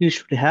you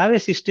should have a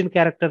 16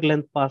 character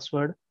length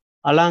password.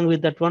 Along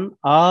with that one,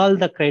 all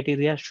the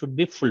criteria should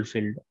be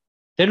fulfilled.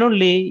 Then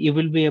only you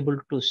will be able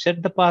to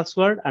set the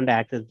password and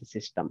access the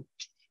system.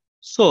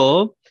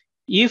 So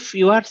if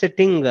you are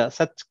setting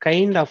such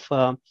kind of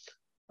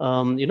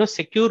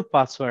secure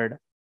password,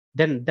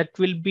 then that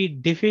will be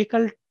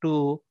difficult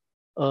to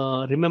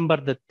remember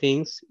the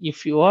things.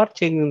 If you are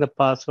changing the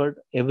password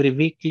every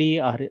weekly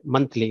or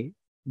monthly,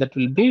 that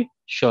will be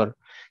sure.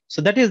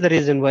 So that is the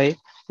reason why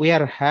we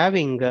are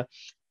having a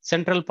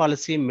Central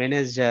Policy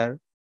Manager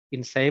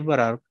in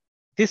CyberArk.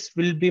 This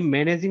will be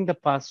managing the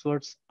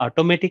passwords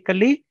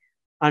automatically,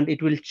 and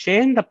it will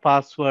change the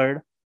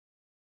password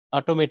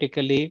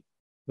automatically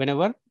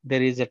whenever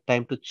there is a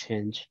time to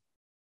change.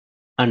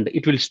 And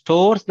it will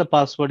store the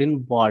password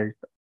in vault,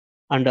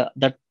 and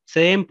that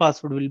same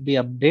password will be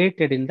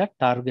updated in the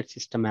target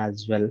system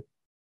as well.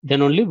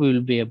 Then only we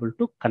will be able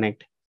to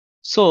connect.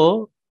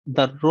 So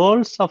the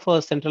roles of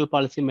a Central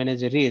Policy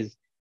Manager is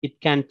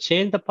it can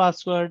change the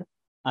password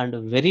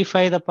and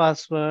verify the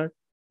password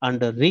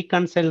and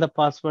reconcile the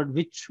password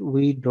which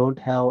we don't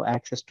have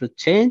access to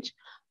change.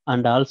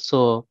 And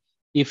also,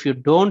 if you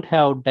don't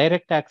have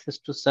direct access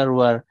to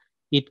server,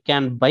 it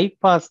can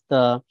bypass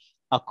the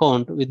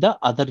account with the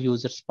other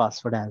user's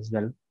password as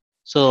well.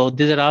 So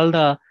these are all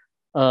the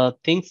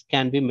things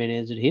can be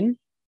managed in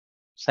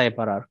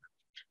CyberArk.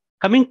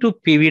 Coming to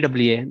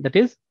PVWA, that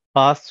is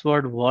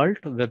Password Vault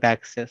Web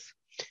Access.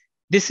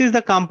 This is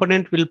the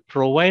component will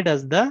provide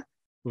us the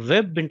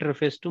web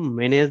interface to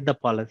manage the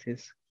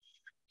policies.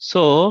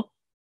 So,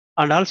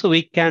 and also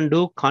we can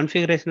do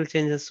configurational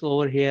changes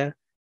over here,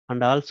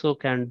 and also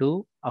can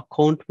do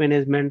account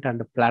management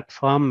and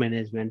platform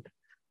management.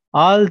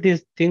 All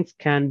these things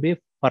can be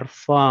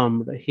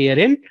performed here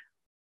in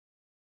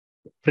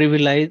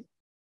privileged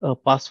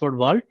password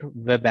vault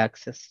web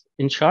access.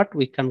 In short,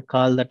 we can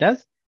call that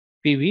as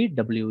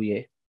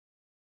PVWA.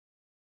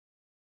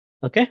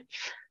 Okay.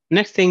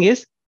 Next thing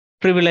is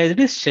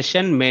privileged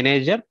session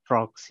manager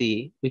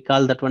proxy. We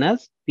call that one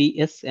as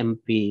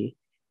PSMP.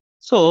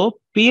 So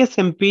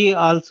PSMP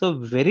also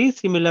very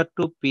similar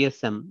to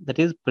PSM, that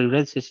is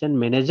privileged session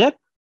manager,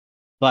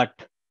 but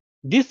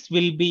this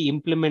will be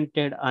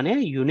implemented on a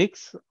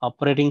Unix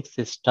operating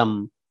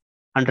system.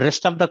 And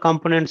rest of the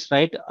components,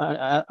 right,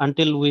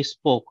 until we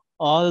spoke,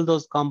 all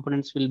those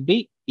components will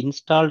be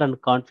installed and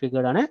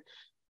configured on a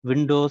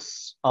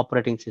Windows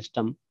operating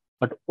system,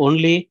 but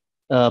only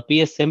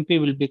PSMP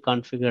will be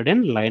configured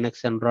in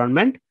Linux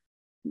environment.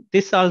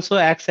 This also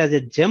acts as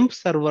a jump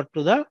server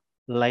to the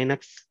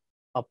Linux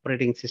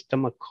operating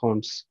system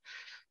accounts.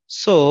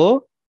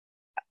 So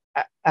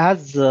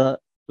as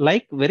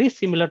like very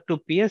similar to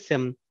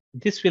PSM,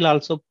 this will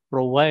also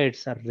provide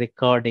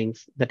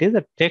recordings. That is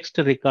a text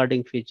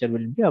recording feature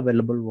will be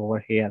available over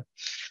here.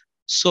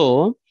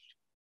 So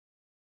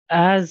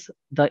as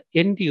the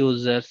end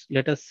users,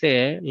 let us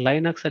say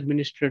Linux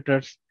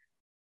administrators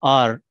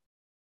are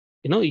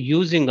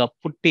using a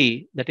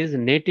PuTTY, that is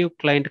native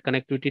client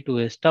connectivity, to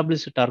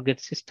establish a target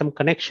system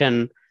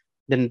connection,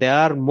 then they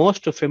are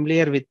most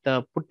familiar with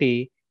the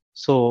PuTTY.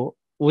 So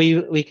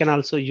we can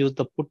also use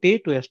the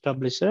PuTTY to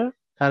establish a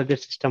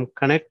target system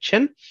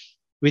connection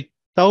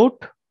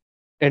without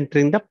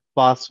entering the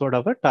password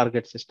of a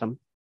target system.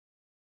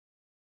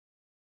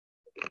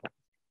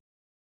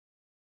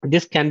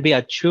 This can be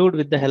achieved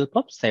with the help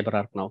of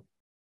CyberArk now.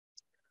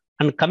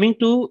 And coming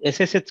to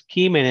SSH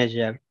key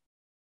manager,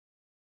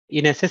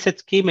 in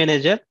SSH key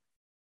manager,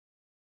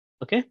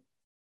 okay,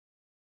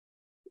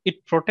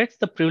 it protects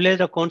the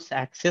privileged accounts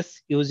access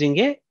using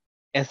a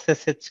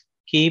SSH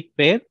key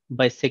pair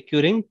by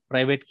securing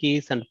private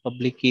keys and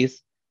public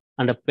keys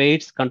and a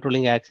pairs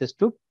controlling access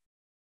to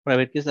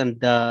private keys, and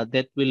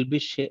that will be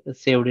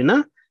saved in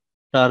a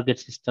target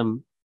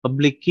system.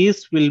 Public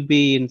keys will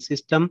be in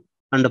system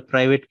and the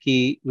private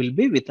key will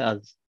be with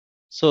us.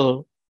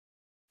 So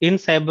in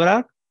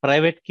CyberArk,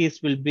 private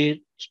keys will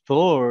be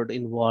stored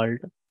in vault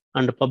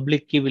and the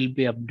public key will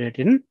be updated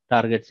in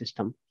target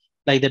system.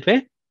 Like that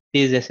way,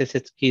 these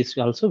SSH keys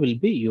also will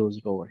be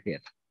used over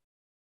here.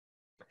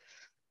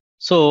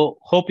 So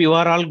hope you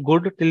are all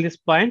good till this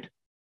point.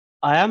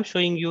 I am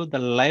showing you the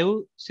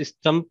live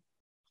system,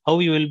 how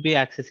you will be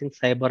accessing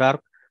CyberArk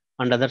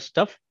and other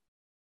stuff.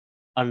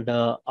 And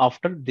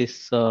after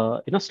this,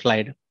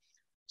 slide.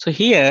 So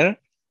here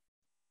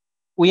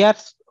we are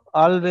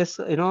always,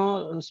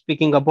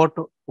 speaking about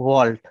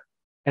vault,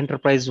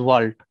 enterprise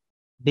vault,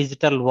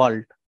 digital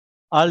vault.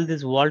 All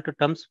these vault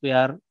terms we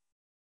are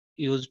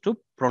used to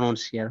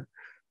pronounce here.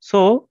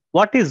 So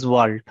what is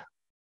vault?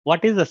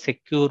 What is a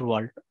secure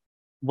vault?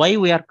 Why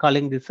we are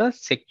calling this a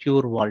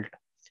secure vault?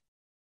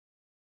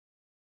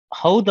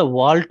 How the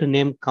vault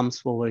name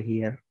comes over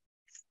here?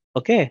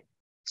 Okay.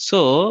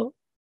 So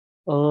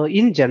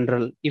in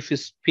general, if you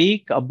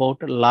speak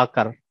about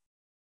locker,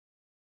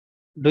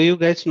 do you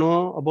guys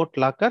know about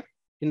locker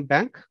in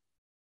bank?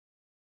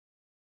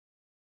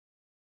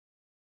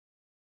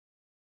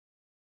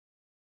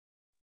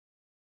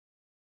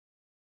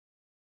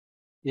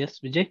 Yes,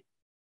 Vijay.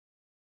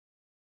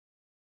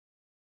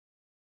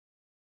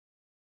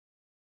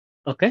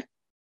 Okay.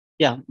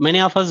 Yeah,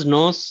 many of us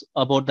knows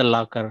about the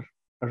locker,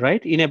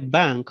 right? In a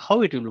bank,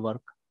 how it will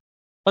work.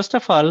 First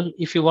of all,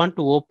 if you want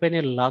to open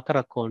a locker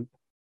account,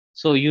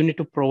 so you need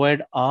to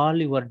provide all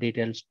your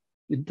details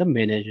with the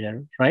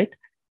manager, right?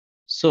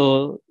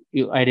 So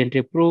you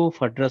identity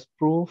proof, address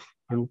proof,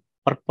 and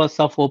purpose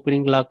of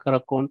opening locker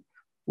account.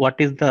 What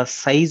is the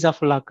size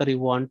of locker you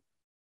want?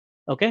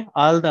 Okay,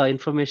 all the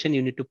information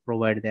you need to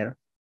provide there.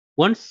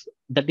 Once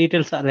the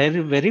details are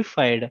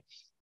verified,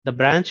 the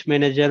branch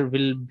manager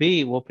will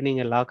be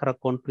opening a locker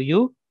account to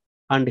you,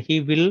 and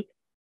he will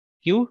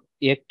give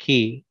a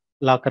key,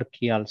 locker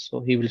key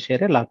also. He will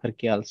share a locker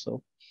key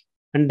also.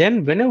 And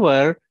then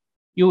whenever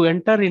you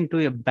enter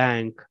into a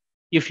bank,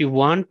 if you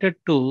wanted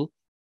to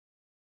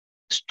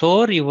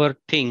store your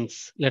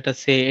things, let us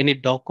say any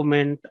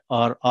document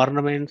or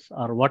ornaments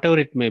or whatever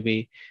it may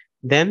be,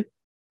 then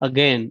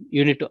again,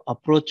 you need to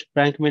approach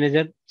bank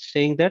manager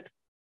saying that,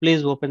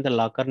 please open the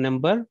locker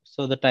number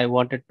so that I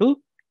wanted to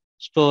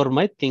store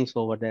my things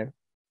over there.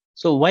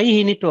 So why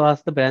he need to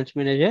ask the branch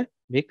manager?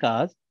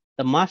 Because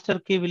the master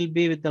key will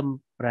be with the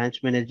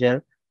branch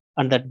manager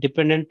and the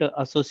dependent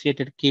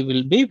associated key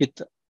will be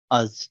with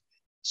us.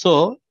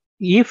 So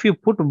if you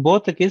put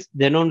both the keys,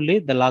 then only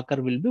the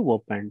locker will be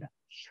opened.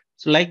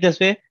 So like this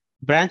way,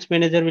 branch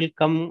manager will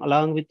come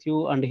along with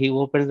you and he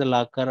opens the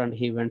locker and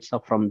he went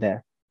up from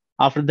there.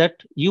 After that,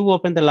 you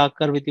open the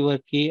locker with your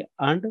key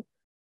and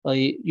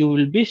you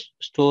will be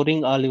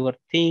storing all your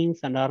things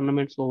and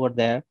ornaments over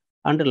there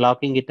and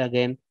locking it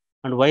again.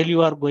 And while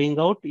you are going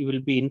out, you will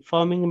be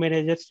informing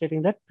manager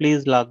stating that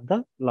please lock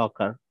the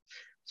locker.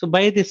 So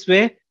by this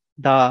way,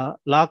 the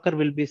locker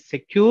will be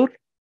secure,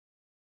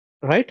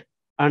 right?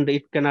 And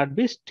it cannot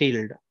be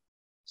stealed.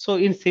 So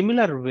in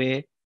similar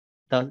way,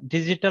 the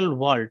digital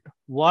vault,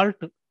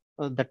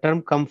 the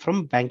term come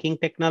from banking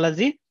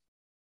technology.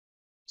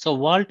 So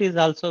vault is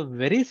also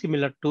very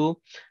similar to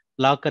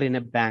locker in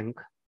a bank.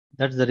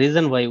 That's the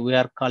reason why we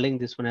are calling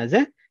this one as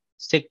a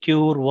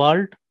secure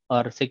vault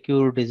or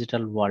secure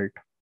digital vault.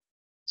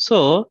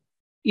 So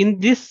in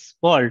this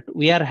vault,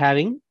 we are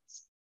having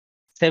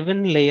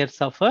 7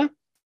 layers of a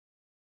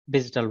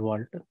digital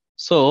vault.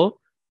 So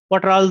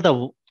what are all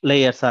the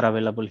layers are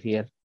available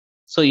here?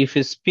 So if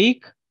you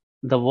speak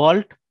the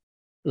vault,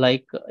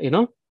 like,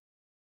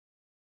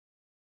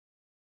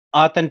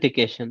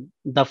 authentication,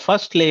 the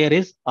first layer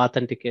is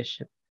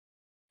authentication.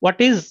 What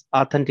is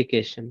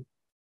authentication?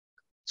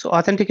 So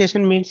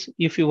authentication means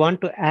if you want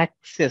to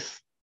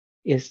access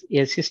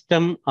a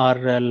system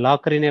or a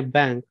locker in a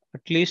bank,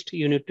 at least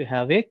you need to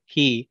have a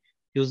key,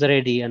 user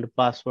ID and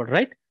password,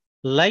 right?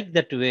 Like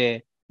that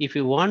way, if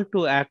you want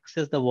to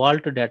access the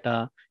vault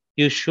data,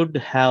 you should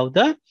have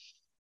the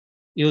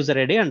user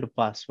ID and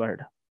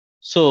password.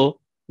 So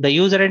the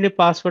user ID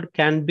password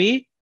can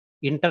be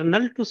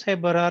internal to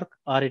CyberArk,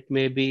 or it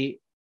may be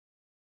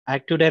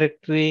Active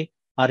Directory,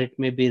 or it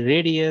may be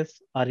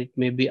Radius, or it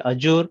may be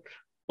Azure,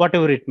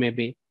 whatever it may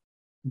be.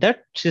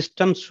 That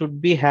system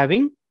should be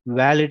having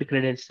valid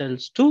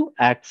credentials to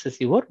access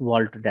your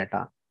vault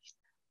data.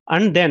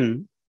 And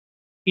then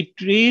it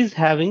is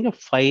having a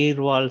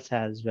firewalls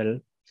as well.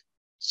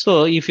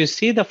 So if you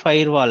see the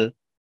firewall,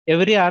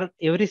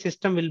 every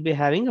system will be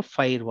having a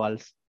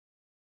firewalls.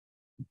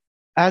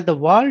 As the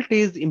vault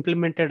is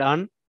implemented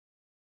on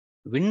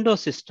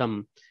Windows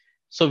system,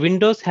 so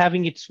Windows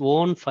having its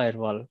own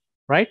firewall,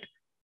 right?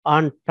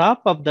 On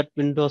top of that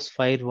Windows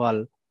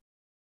firewall,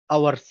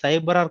 our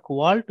CyberArk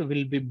Vault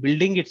will be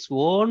building its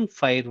own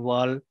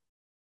firewall,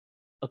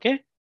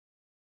 okay?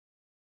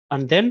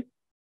 And then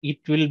it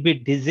will be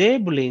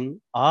disabling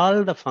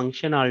all the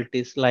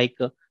functionalities like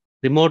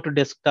remote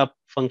desktop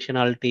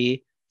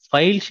functionality,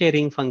 file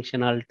sharing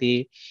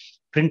functionality,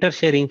 printer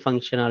sharing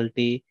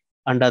functionality,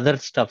 and other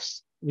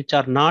stuffs which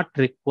are not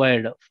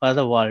required for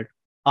the vault.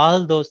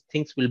 All those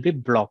things will be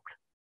blocked.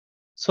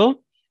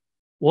 So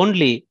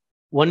only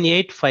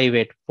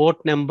 1858,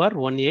 port number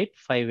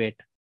 1858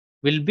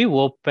 will be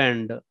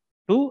opened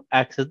to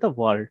access the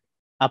vault.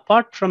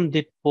 Apart from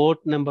the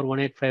port number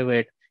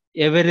 1858,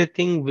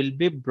 everything will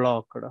be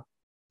blocked.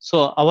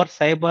 So our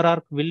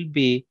CyberArk will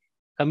be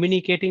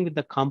communicating with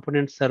the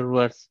component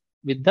servers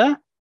with the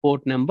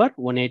port number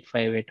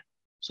 1858.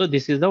 So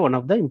this is the one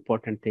of the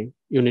important thing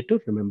you need to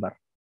remember.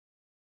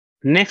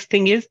 Next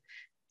thing is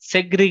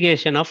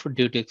segregation of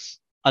duties.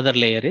 Other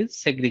layer is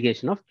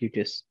segregation of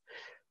duties.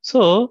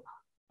 So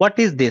what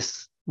is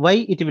this?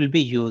 Why it will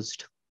be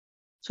used?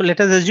 So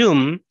let us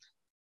assume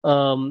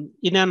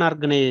in an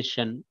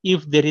organization,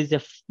 if there is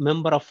a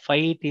member of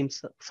 5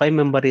 teams, 5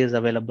 member is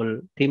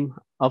available, team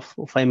of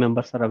 5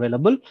 members are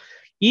available,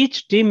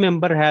 each team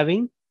member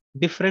having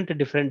different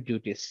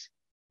duties,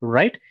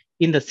 right?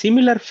 In the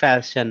similar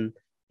fashion,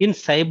 in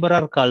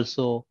CyberArk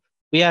also,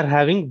 we are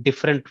having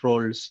different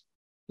roles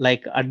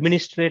like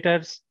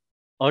administrators,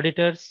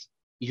 auditors,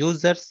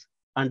 users,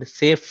 and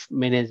safe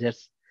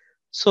managers.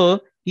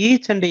 So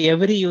each and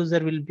every user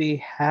will be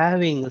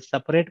having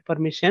separate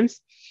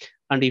permissions,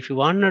 and if you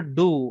want to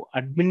do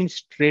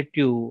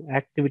administrative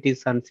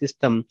activities on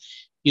system,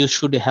 you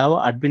should have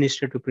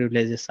administrative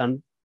privileges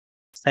on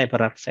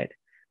CyberArk side.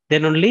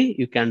 Then only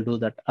you can do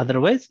that.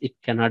 Otherwise, it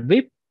cannot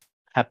be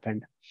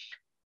happened.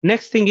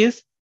 Next thing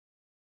is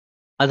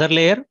other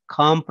layer,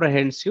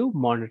 comprehensive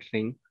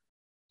monitoring.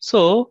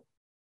 So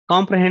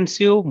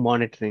comprehensive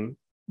monitoring.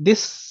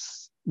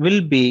 This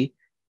will be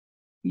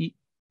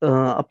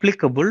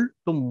applicable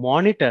to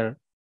monitor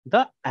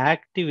the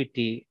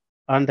activity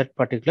on that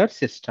particular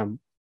system.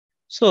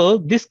 So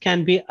this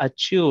can be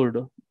achieved,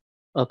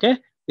 okay,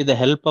 with the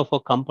help of a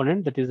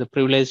component that is a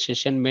privileged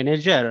session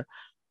manager,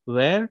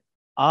 where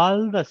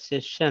all the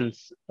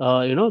sessions,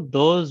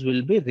 those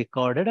will be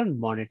recorded and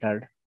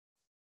monitored.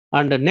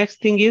 And the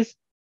next thing is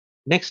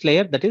next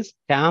layer, that is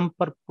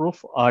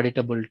tamper-proof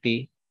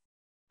auditability.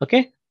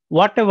 Okay,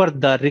 whatever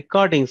the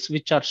recordings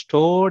which are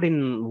stored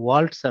in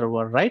Vault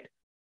server, right?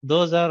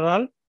 Those are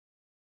all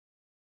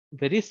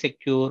very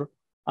secure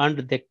and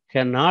they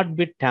cannot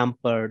be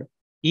tampered.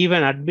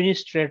 Even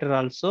administrator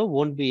also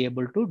won't be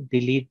able to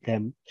delete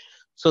them.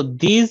 So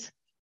these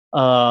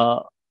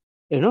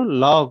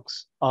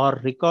logs or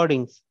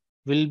recordings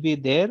will be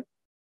there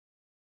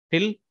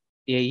till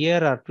a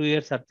year or 2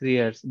 years or 3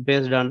 years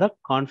based on the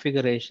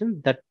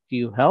configuration that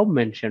you have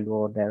mentioned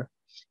over there.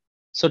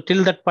 So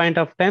till that point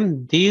of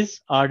time,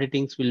 these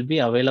auditings will be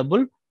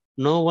available.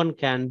 No one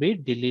can be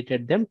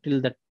deleted them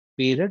till that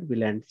period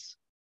will ends.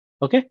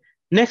 Okay.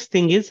 Next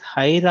thing is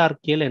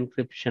hierarchical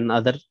encryption,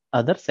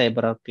 other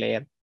CyberArk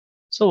layer.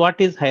 So what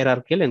is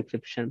hierarchical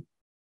encryption?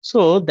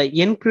 So the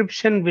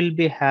encryption will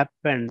be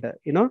happened,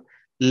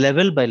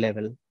 level by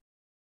level.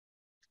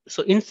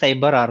 So in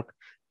CyberArk,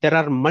 there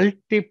are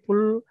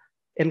multiple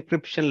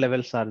encryption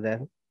levels are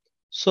there.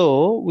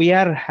 So we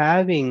are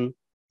having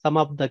some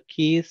of the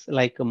keys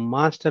like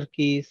master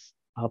keys,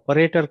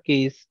 operator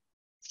keys,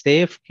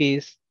 safe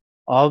keys,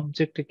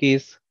 object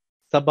keys,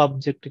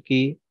 sub-object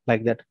key,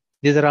 like that.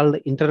 These are all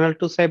the internal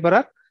to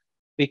CyberArk.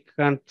 We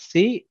can't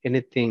see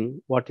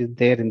anything what is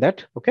there in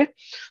that. Okay.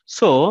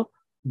 So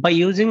by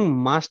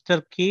using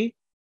master key,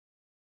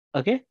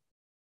 okay,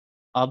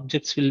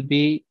 objects will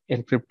be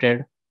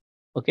encrypted.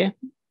 Okay,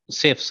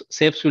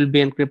 safes will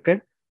be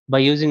encrypted. By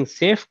using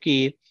safe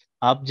key,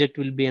 object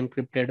will be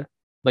encrypted.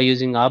 By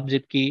using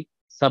object key,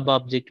 sub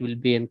object will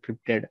be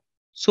encrypted.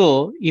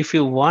 So if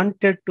you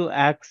wanted to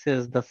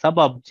access the sub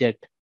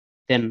object,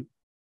 then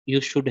you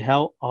should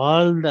have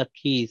all the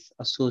keys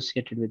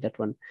associated with that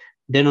one.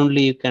 Then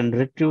only you can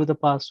retrieve the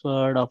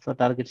password of the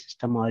target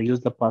system or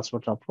use the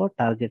password of a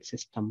target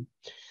system.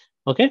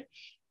 Okay,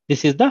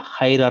 This is the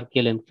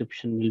hierarchical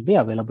encryption will be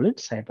available in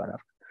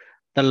CyberArk.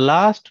 The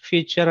last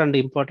feature and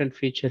important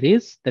feature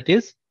is that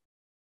is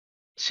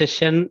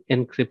session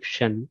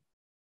encryption.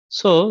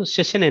 So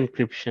session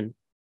encryption.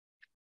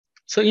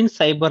 So in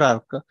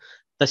CyberArk,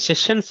 the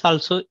sessions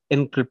also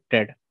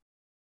encrypted.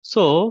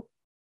 So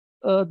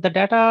the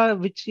data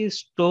which is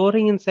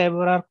storing in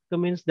CyberArk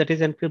means that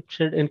is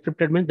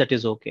encrypted means that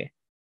is okay.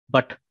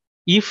 But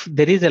if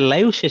there is a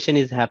live session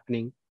is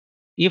happening,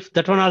 if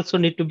that one also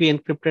need to be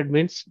encrypted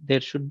means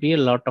there should be a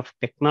lot of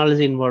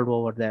technology involved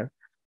over there.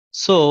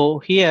 So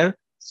here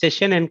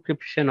session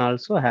encryption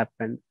also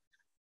happened.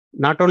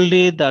 Not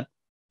only the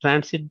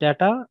transit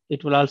data,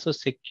 it will also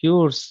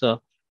secures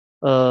the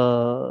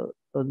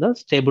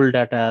stable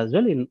data as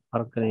well in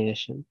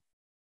organization.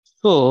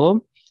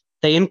 So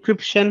the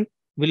encryption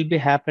will be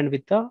happened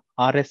with the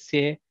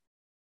RSA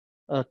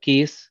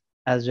keys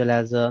as well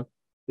as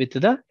with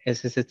the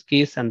SSH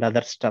keys and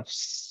other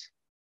stuffs.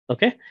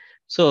 Okay,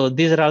 so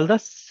these are all the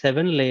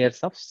 7 layers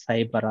of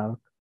CyberArk.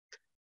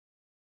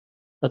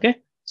 Okay,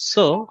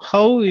 so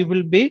how we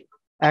will be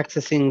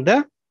accessing the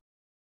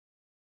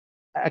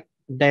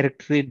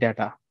directory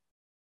data?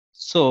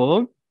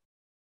 So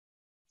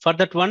for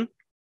that one,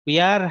 we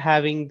are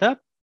having the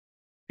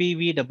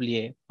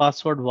PVWA,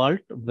 Password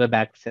Vault Web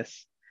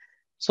Access.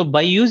 So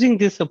by using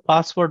this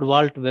Password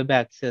Vault Web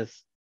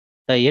Access,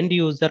 the end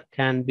user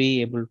can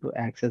be able to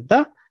access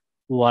the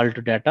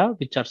vault data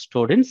which are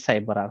stored in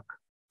CyberArk.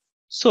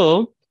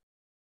 So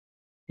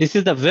this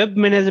is the web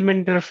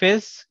management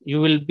interface.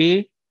 You will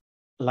be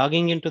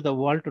logging into the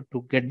vault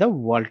to get the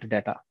vault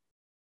data.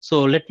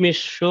 So let me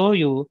show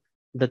you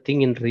the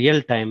thing in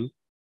real time.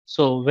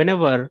 So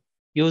whenever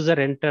user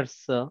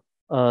enters the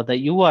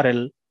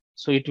URL,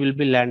 so it will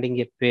be landing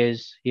a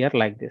page here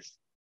like this.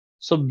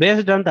 So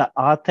based on the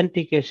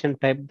authentication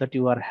type that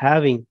you are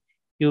having,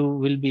 you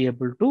will be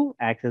able to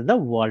access the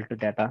vault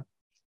data.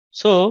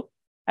 So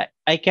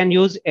I can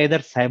use either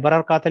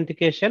CyberArk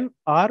authentication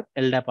or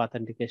LDAP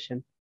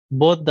authentication,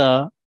 both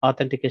the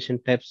authentication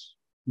types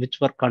which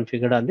were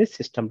configured on this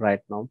system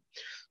right now.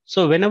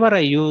 So whenever I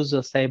use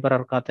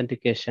CyberArk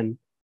authentication,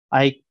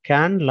 I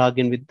can log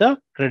in with the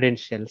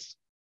credentials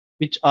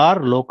which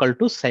are local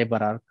to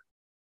CyberArk.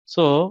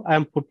 So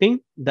I'm putting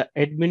the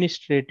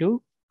administrative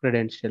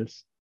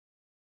credentials,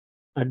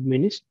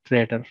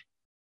 administrator,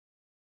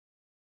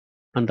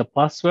 and the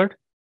password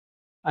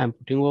I'm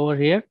putting over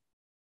here.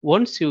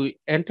 Once you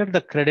enter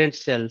the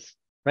credentials,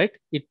 right,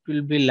 it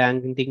will be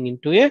landing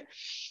into a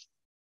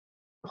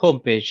home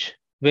page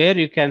where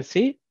you can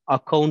see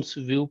accounts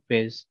view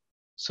page.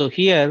 So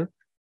here,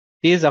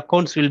 these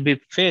accounts will be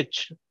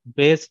fetched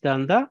based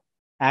on the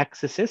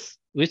accesses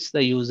which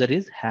the user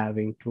is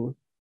having to.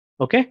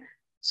 Okay,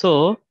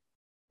 so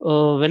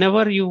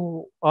whenever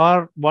you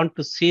are want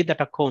to see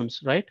that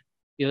accounts, right,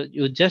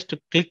 you just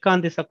click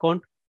on this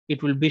account,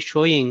 it will be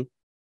showing.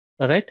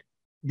 All right,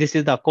 this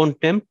is the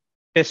account name,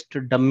 test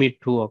dummy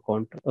 2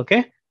 account.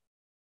 Okay,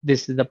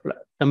 this is the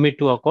dummy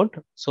 2 account.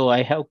 So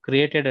I have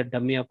created a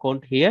dummy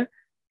account here.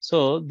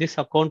 So this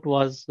account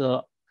was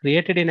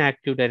created in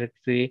Active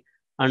Directory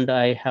and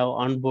I have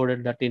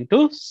onboarded that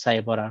into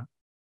CyberArk.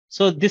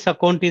 So this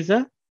account is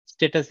a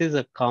status is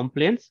a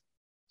compliance.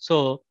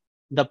 So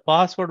the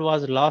password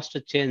was last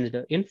changed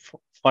in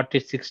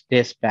 46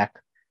 days back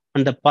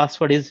and the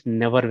password is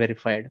never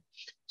verified.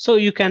 So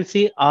you can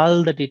see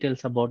all the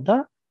details about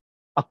the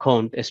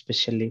account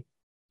especially.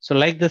 So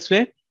like this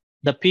way,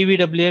 the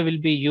PVWA will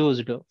be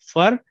used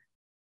for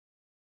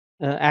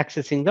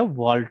accessing the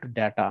vault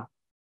data.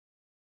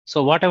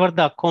 So whatever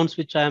the accounts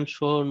which I am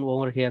shown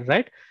over here,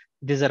 right?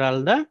 These are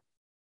all the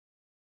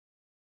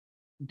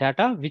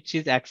data which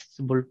is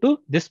accessible to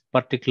this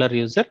particular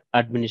user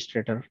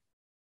administrator.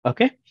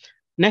 Okay.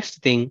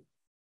 Next thing,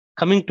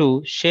 coming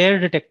to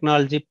shared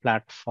technology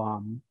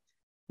platform.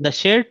 The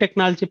shared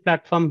technology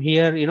platform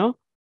here,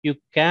 you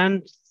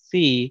can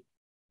see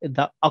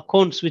the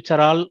accounts which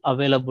are all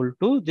available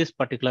to this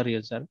particular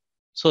user.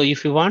 So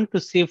if you want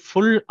to see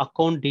full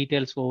account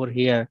details over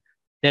here,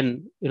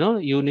 then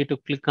you need to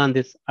click on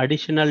this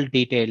additional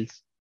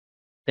details.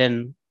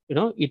 Then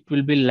it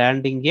will be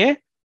landing a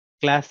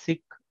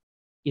classic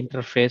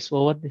interface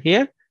over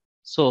here.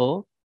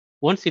 So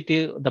once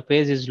the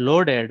page is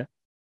loaded,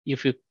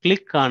 if you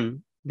click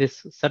on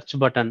this search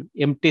button,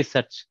 empty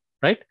search,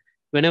 right?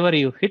 Whenever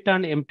you hit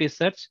on empty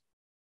search,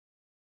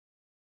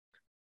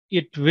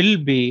 it will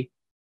be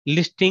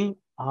listing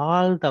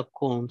all the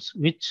accounts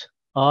which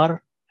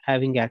are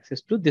having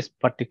access to this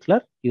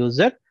particular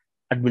user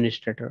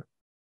administrator.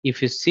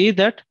 If you see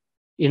that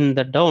in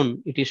the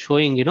down, it is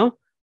showing,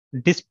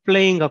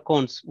 displaying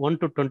accounts 1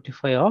 to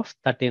 25 of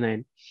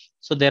 39.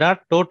 So there are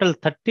total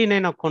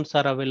 39 accounts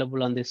are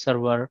available on this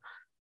server.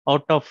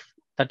 Out of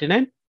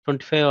 39,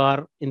 25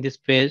 are in this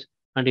page.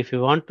 And if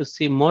you want to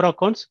see more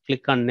accounts,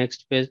 click on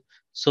next page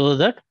so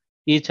that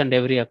each and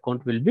every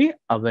account will be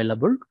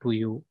available to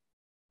you.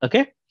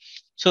 Okay,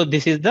 so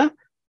this is the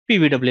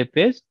PVW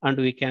page and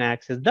we can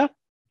access the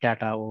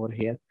data over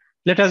here.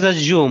 Let us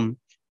assume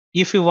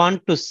if you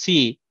want to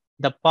see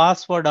the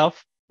password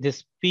of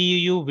this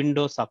PU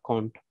Windows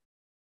account.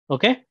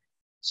 Okay.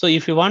 So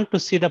if you want to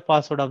see the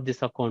password of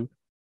this account,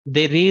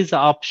 there is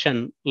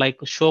option like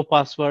show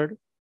password,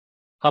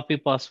 copy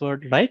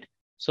password, right?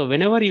 So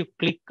whenever you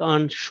click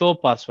on show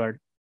password,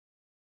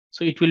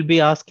 so it will be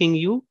asking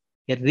you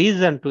a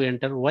reason to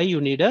enter why you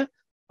need a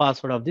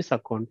password of this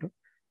account.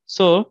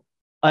 So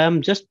I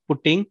am just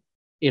putting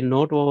a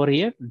note over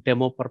here,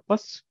 demo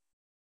purpose.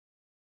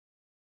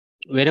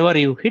 Whenever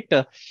you hit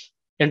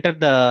enter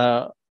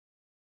the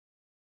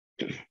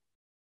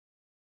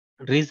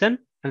reason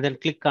and then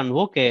click on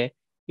OK,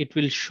 it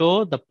will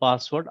show the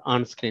password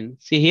on screen.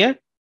 See here,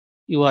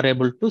 you are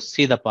able to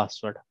see the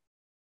password.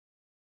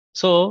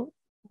 So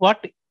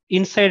what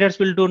insiders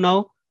will do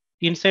now?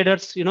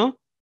 Insiders,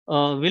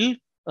 will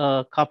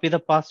copy the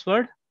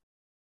password,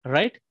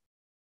 right?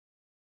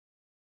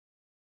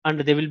 And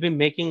they will be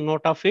making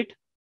note of it.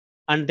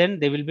 And then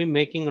they will be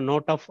making a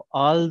note of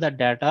all the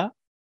data.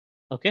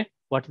 Okay.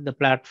 What is the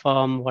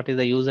platform? What is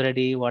the user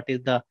ID? What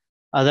is the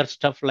other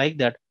stuff like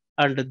that?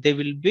 And they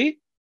will be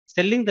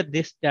selling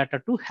this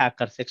data to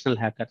hackers, external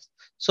hackers.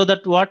 So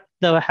that what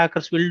the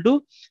hackers will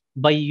do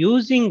by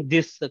using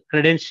this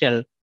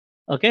credential,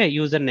 okay,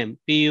 username,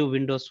 PU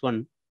Windows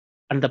 1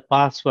 and the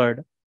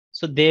password.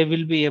 So they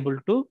will be able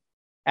to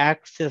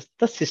access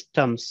the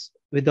systems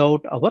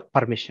without our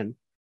permission.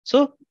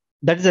 So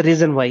that is the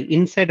reason why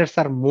insiders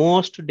are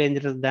most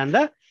dangerous than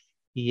the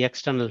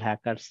external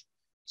hackers.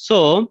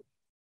 So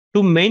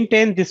to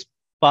maintain this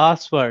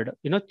password,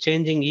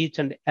 changing each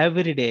and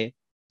every day.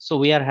 So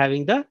we are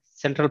having the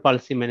central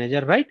policy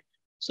manager, right?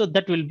 So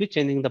that will be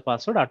changing the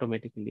password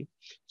automatically.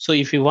 So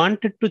if you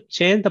wanted to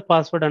change the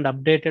password and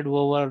update it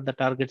over the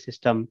target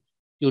system,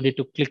 you need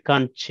to click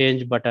on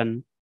change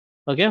button.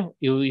 Okay,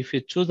 if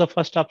you choose the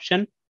first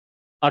option,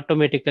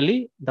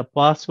 automatically the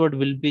password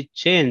will be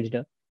changed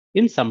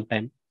in some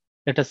time.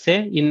 Let us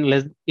say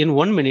in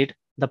 1 minute,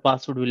 the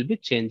password will be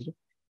changed.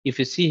 If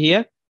you see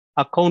here,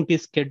 account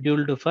is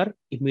scheduled for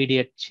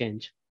immediate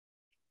change.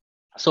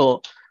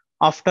 So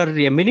after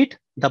a minute,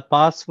 the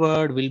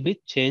password will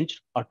be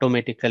changed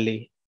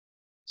automatically.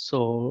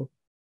 So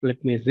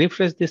let me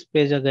refresh this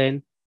page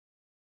again.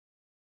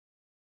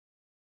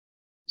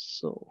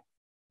 So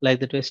like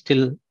that way,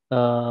 still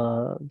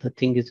the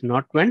thing is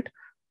not went.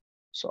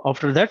 So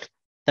after that,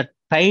 the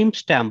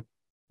timestamp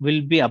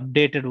will be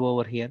updated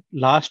over here.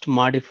 Last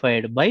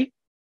modified by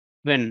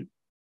when,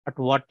 at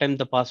what time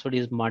the password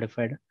is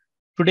modified.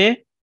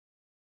 Today,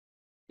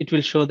 it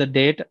will show the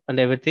date and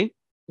everything.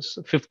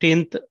 So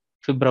 15th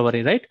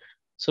February, right?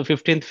 So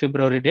 15th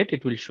February date,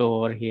 it will show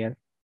over here.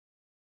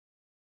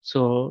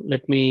 So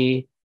let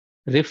me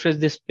refresh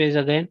this page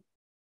again.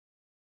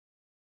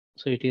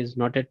 So it is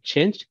not yet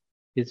changed.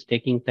 It's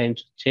taking time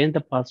to change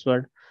the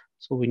password.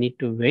 So we need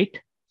to wait.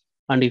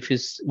 And if you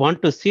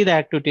want to see the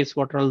activities,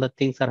 what all the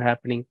things are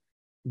happening,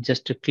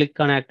 just to click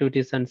on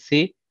activities and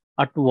see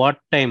at what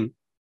time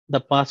the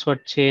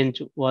password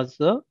change was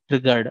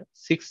triggered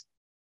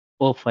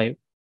 6:05.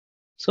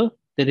 So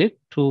there is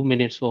 2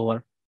 minutes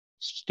over.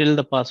 Still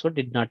the password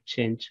did not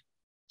change.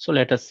 So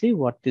let us see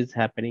what is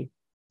happening.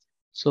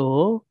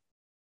 So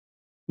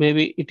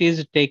maybe it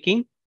is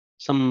taking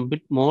some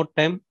bit more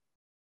time.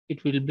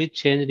 It will be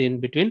changed in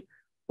between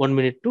 1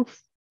 minute to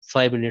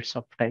 5 minutes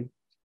of time.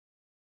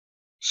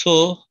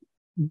 So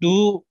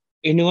do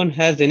anyone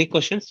has any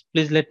questions?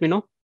 Please let me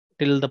know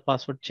till the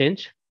password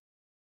change.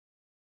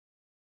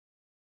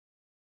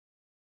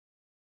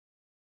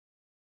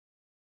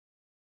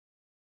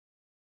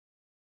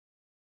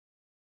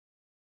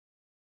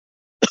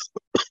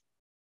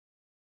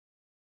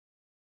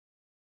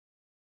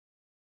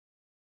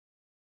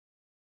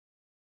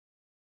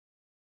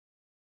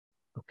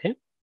 Okay.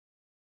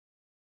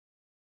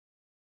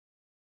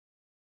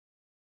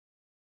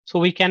 So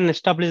we can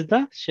establish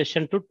the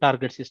session to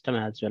target system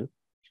as well.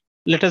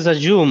 Let us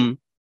assume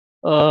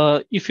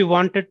if you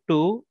wanted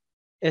to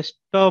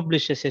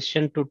establish a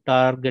session to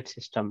target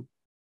system,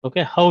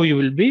 okay, how you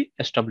will be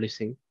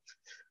establishing.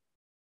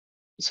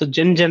 So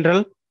in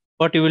general,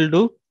 what you will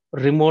do,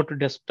 remote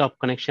desktop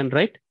connection,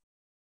 right?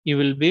 You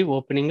will be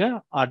opening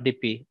a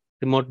RDP,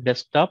 remote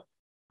desktop,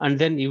 and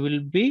then you will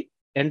be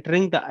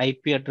entering the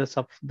IP address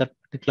of that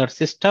particular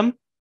system,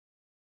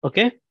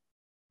 okay,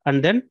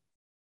 and then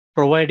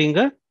providing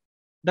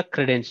the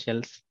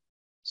credentials.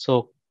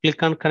 So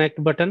click on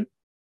connect button,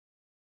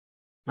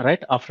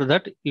 right? After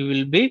that, you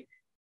will be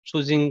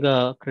choosing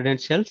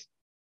credentials.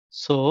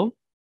 So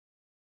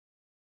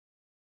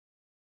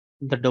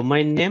the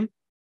domain name,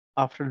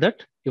 after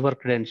that, your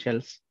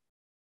credentials,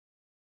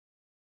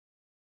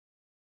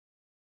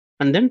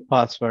 and then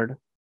password.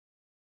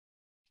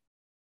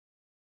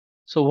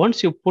 So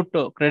once you put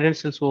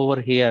credentials over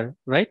here,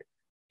 right,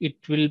 it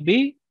will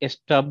be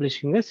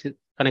establishing a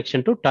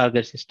connection to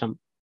target system.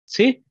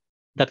 See,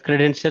 the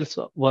credentials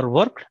were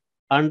worked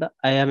and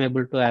I am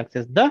able to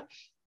access the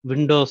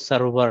Windows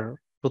Server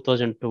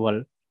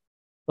 2012.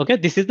 Okay,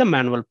 this is the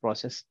manual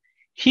process.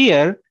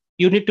 Here,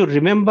 you need to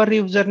remember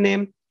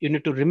username, you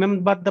need to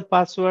remember the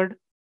password,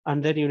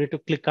 and then you need to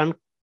click on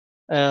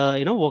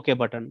OK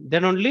button.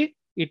 Then only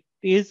it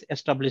is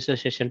established a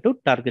session to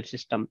target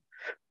system,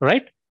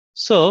 right?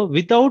 So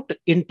without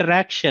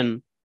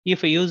interaction,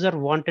 if a user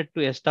wanted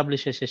to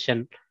establish a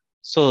session,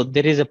 so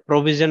there is a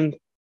provision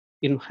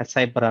in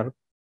CyberArk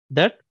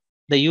that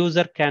the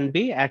user can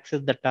be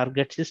access the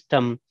target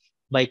system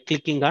by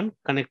clicking on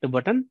connect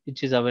button,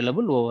 which is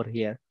available over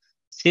here.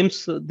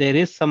 Seems there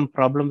is some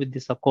problem with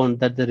this account.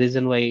 That's the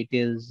reason why it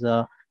is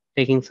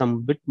taking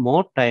some bit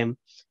more time.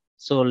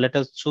 So let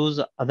us choose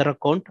other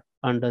account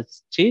and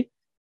see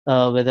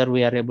whether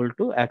we are able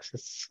to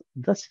access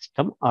the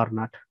system or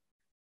not.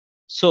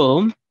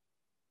 So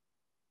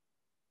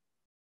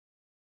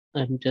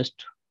I'm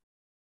just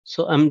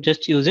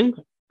using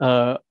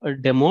a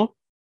demo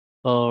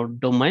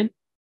domain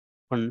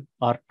 1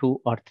 or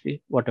 2 or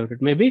 3, whatever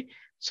it may be.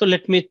 So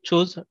let me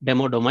choose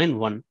demo domain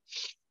 1.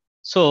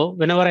 So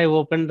whenever I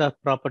open the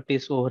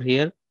properties over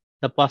here,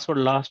 the password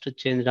last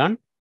changed on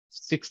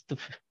 6th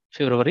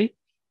February.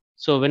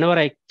 So whenever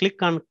I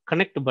click on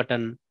connect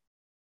button,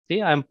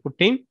 see, I'm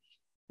putting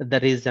the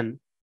reason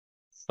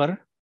for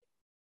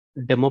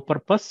demo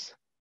purpose,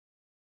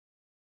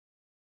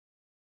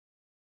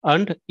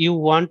 and you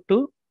want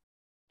to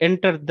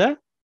enter the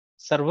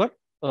server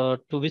to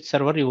which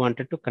server you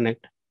wanted to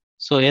connect.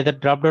 So either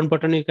drop down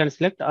button you can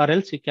select, or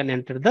else you can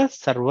enter the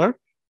server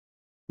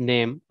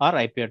name or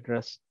IP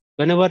address.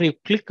 Whenever you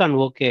click on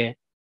OK,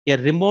 a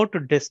remote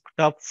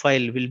desktop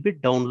file will be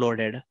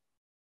downloaded.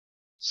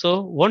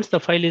 So once the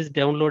file is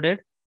downloaded,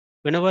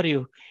 whenever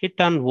you hit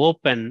on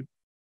open,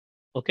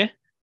 okay,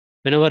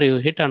 whenever you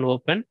hit on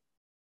open,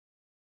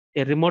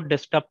 a remote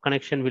desktop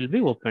connection will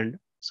be opened.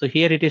 So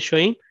here it is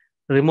showing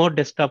remote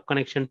desktop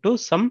connection to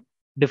some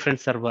different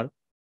server.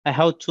 I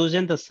have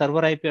chosen the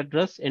server IP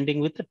address ending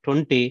with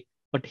 20,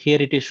 but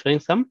here it is showing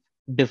some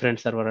different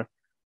server.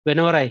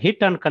 Whenever I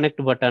hit on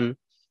connect button,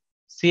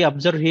 see,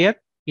 observe here,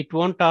 it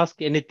won't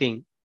ask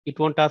anything. It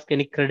won't ask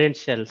any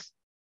credentials.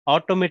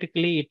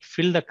 Automatically, it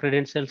fill the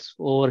credentials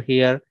over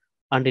here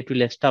and it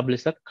will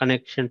establish a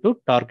connection to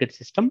target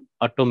system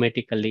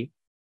automatically.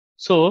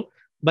 So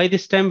by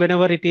this time,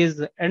 whenever it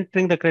is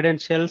entering the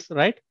credentials,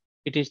 right,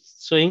 it is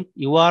showing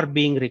you are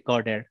being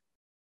recorded.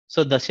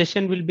 So the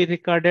session will be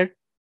recorded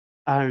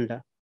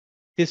and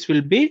this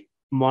will be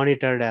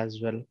monitored as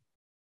well.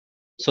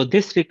 So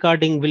this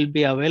recording will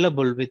be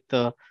available with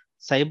the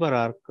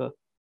CyberArk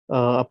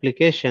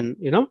application,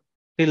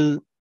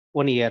 till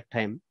 1 year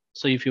time.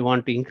 So if you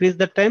want to increase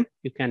the time,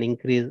 you can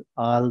increase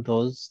all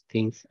those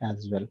things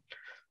as well.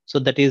 So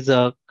that is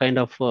a kind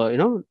of,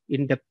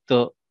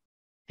 in-depth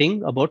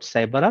thing about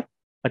CyberArk.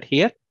 But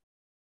here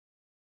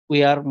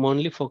we are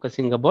mainly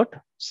focusing about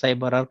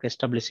CyberArk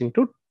establishing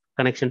to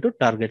connection to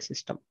target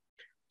system.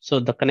 So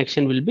the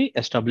connection will be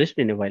established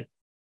in a while.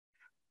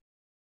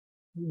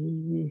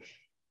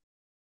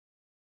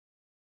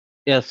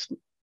 Yes,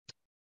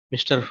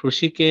 Mr.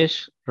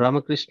 Hrishikesh,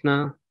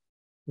 Ramakrishna,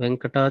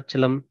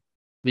 Venkatachalam,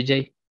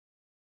 Vijay,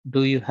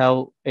 do you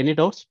have any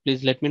doubts?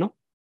 Please let me know.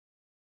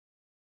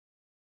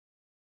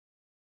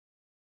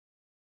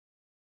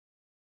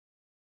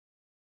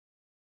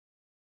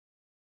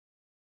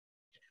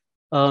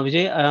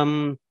 Vijay, I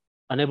am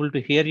unable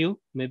to hear you.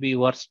 Maybe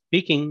you are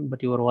speaking,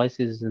 but your voice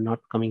is not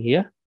coming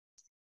here.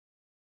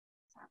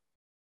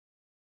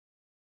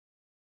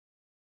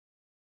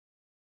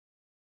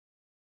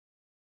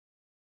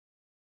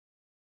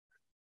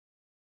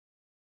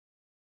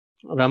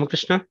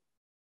 Ramakrishna?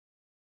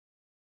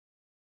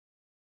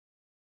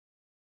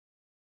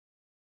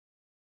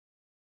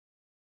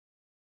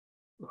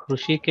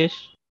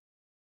 Hrishikesh?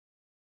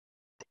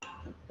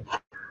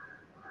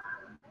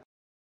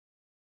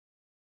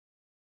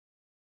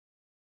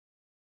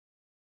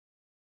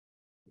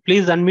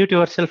 Please unmute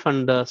yourself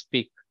and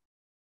speak.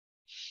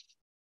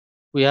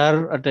 We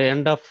are at the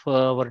end of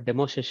our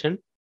demo session.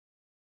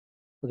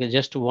 Okay,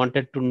 just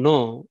wanted to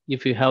know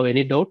if you have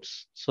any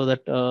doubts so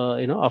that,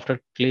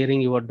 after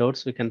clearing your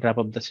doubts, we can wrap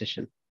up the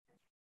session.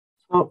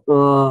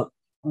 So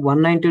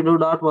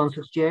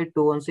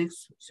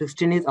 192.168.216,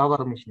 16 is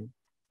our machine,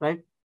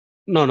 right?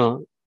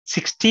 No.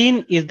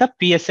 16 is the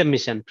PSM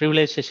mission,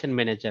 Privileged Session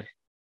Manager.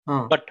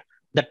 But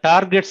the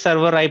target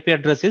server IP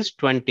address is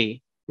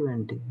 20.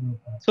 20.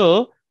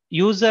 So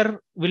user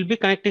will be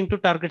connecting to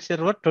target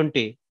server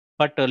 20.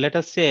 But let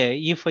us say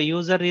if a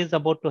user is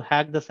about to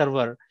hack the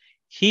server,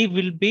 he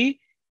will be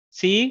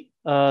seeing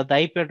the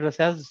IP address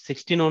as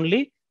 16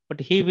 only, but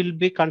he will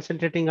be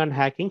concentrating on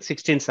hacking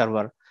 16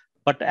 server.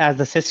 But as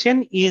the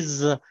session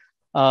is,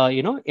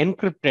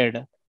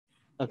 encrypted,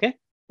 okay,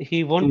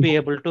 he won't be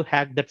able to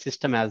hack that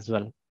system as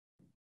well.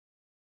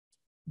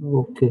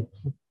 Okay.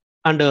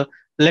 And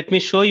let me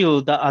show you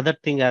the other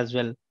thing as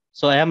well.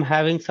 So I am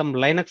having some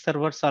Linux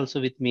servers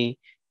also with me.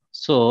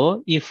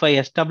 So if I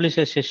establish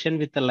a session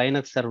with a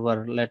Linux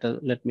server,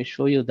 let me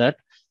show you that.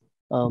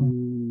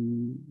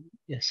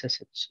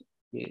 SSH.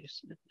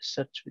 Yes, let me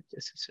search with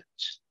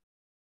SSH.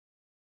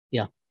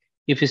 Yeah,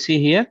 if you see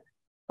here,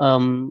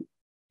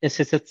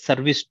 SSH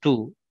service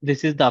 2,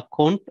 this is the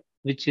account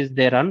which is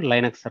there on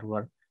Linux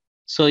server.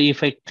 So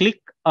if I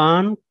click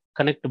on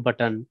connect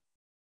button,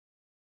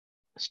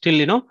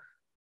 still,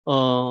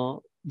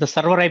 the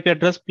server IP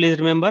address, please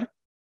remember,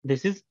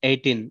 This is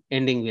 18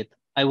 ending with.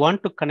 I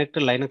want to connect a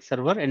Linux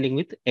server ending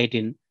with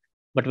 18.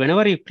 But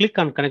whenever you click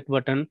on connect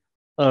button,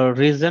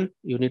 reason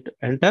you need to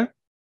enter.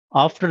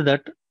 After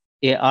that,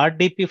 a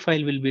RDP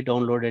file will be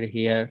downloaded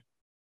here.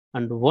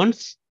 And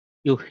once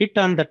you hit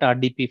on that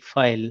RDP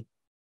file,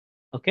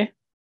 okay,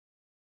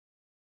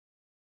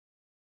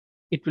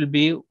 it will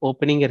be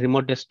opening a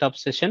remote desktop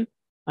session.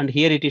 And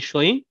here it is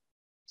showing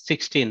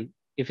 16.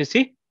 If you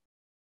see,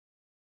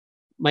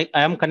 I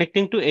am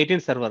connecting to 18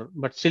 server,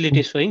 but still it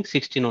is showing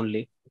 16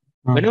 only.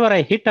 Whenever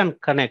I hit on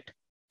connect,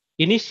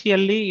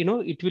 initially,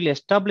 it will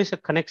establish a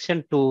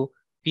connection to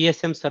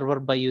PSM server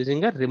by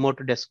using a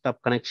remote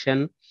desktop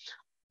connection.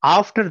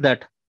 After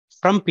that,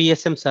 from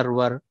PSM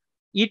server,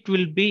 it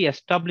will be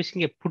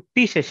establishing a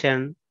putty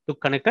session to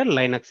connect a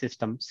Linux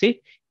system.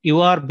 See, you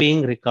are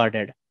being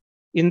recorded.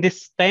 In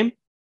this time,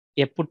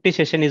 a putty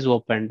session is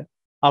opened.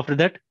 After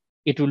that,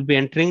 it will be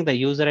entering the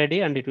user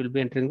ID and it will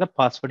be entering the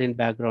password in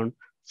background.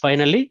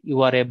 Finally,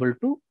 you are able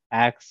to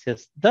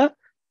access the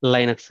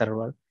Linux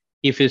server.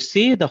 If you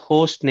see the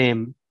host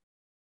name,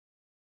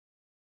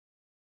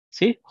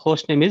 see,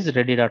 host name is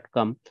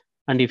ready.com.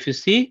 And if you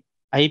see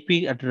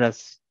IP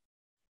address,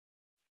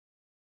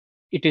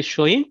 it is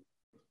showing.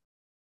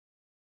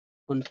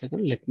 One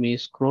second, let me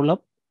scroll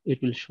up.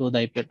 It will show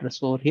the IP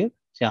address over here.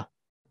 Yeah.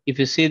 If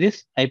you see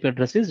this, IP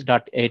address is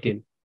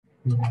 .18.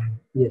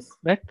 Yes.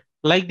 Right?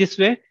 Like this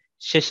way,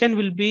 session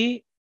will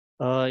be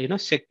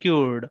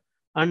secured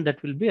and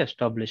that will be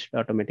established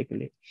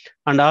automatically.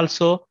 And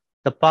also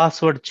the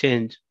password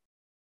change.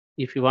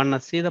 If you want to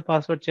see the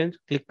password change,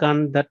 click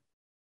on that.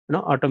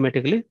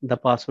 Automatically the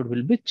password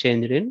will be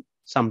changed in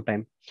some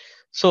time.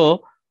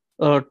 So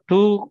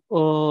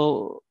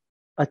to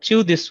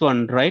achieve this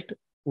one, right,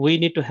 we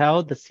need to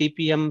have the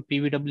CPM,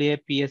 PWA,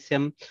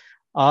 PSM,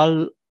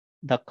 all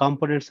the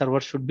component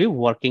servers should be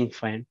working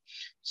fine.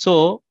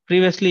 So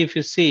previously, if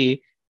you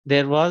see,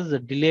 there was a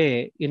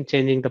delay in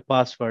changing the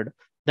password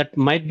that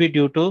might be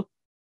due to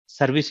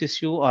service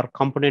issue or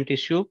component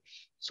issue.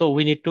 So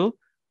we need to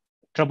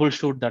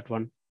troubleshoot that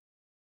one.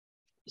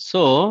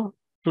 So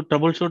to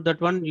troubleshoot that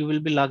one, you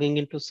will be logging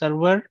into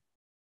server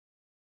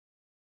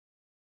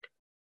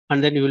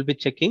and then you will be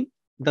checking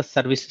the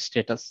service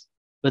status,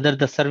 whether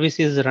the service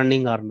is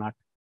running or not.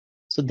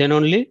 So then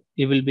only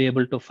you will be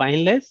able to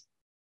finalize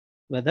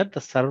whether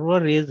the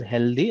server is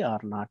healthy or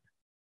not.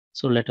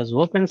 So let us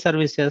open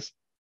services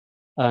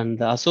and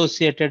the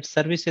associated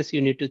services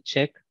you need to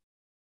check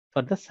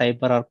for the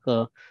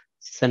CyberArk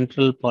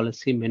Central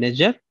Policy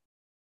Manager.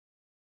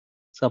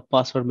 So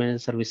password manager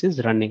service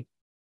is running.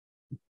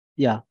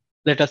 Yeah,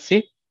 let us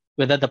see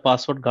whether the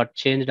password got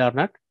changed or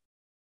not.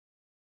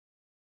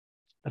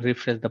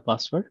 Refresh the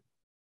password.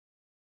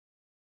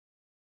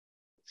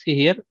 See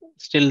here,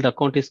 still the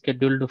account is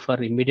scheduled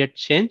for immediate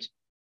change.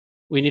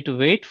 We need to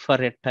wait for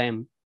a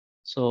time.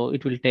 So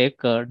it will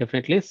take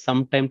definitely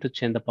some time to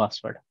change the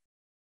password.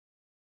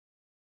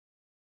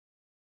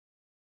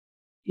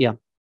 Yeah.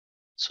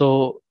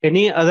 So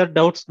any other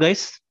doubts,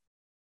 guys?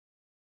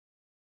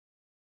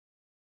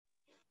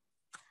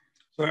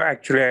 So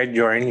actually, I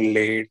joined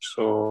late.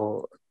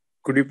 So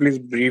could you please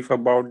brief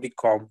about the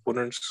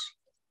components?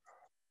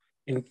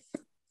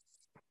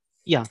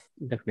 Yeah,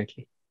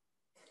 definitely.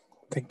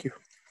 Thank you.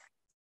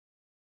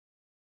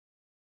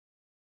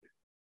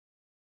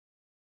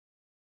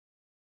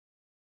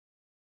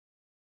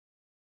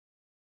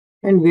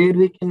 And where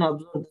we can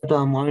observe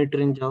the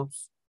monitoring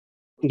jobs.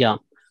 Yeah.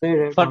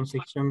 For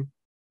section.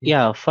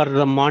 Yeah, for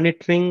the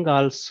monitoring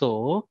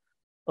also,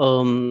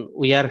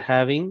 we are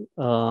having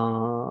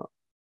the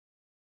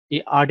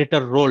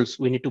auditor roles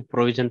we need to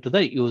provision to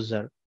the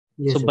user.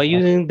 Yes, so by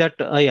using that,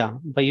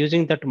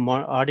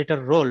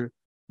 auditor role,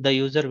 the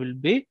user will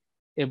be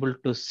able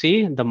to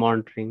see the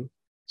monitoring.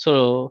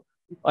 So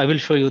I will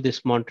show you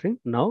this monitoring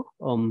now.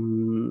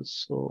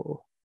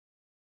 So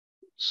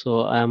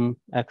I am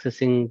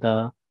accessing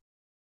the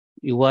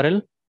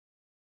URL,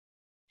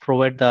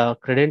 provide the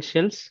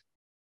credentials,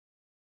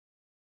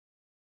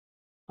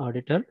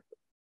 auditor,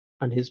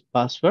 and his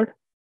password.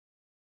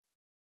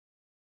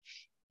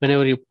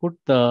 Whenever you put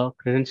the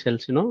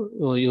credentials,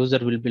 user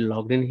will be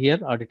logged in here,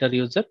 auditor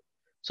user.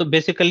 So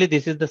basically,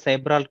 this is the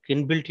CyberArk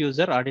inbuilt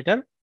user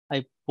auditor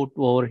I put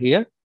over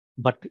here.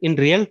 But in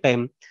real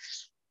time,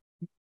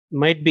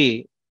 might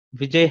be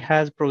Vijay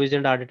has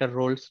provisioned auditor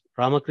roles,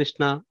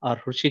 Ramakrishna or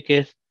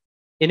Hrishikesh,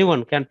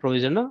 anyone can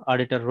provision an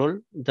auditor role.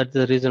 That's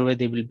the reason why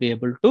they will be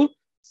able to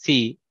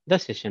see the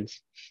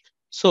sessions.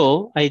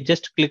 So I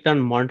just clicked on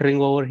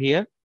monitoring over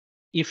here.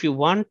 If you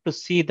want to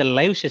see the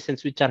live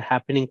sessions which are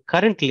happening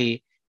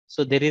currently,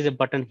 so there is a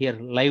button here,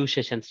 live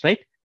sessions, right?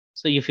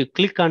 So if you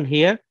click on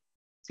here,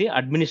 see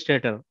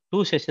administrator,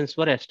 2 sessions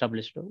were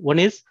established. One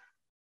is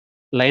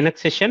Linux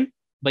session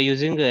by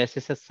using the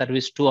SSS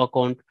service 2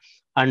 account,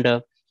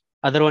 and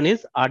other one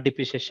is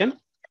RDP session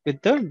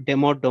with the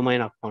demo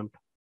domain account.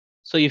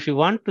 So if you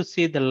want to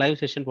see the live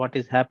session, what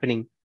is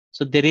happening?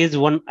 So there is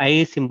one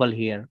eye symbol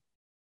here,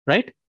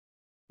 right?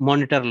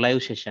 Monitor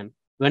live session.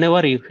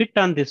 Whenever you hit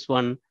on this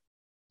one,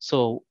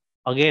 so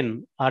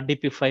again,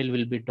 RDP file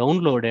will be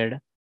downloaded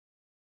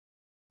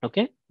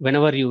Okay,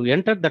 whenever you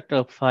enter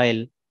that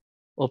file,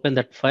 open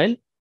that file,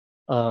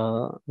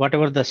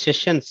 whatever the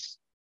sessions,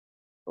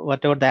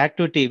 whatever the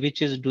activity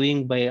which is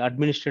doing by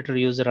administrator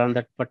user on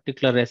that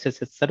particular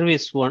SSH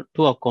service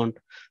 2 account,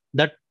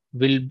 that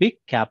will be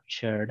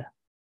captured.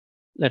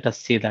 Let us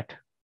see that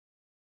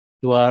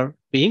you are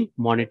being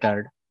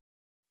monitored.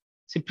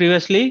 See,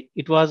 previously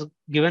it was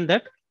given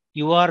that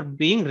you are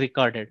being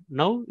recorded.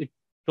 Now it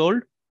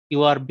told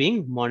you are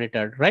being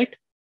monitored, right?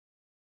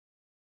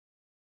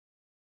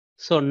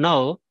 So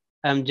now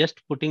I'm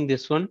just putting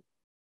this one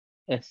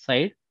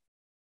aside,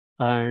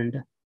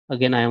 and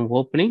again I am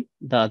opening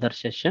the other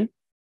session,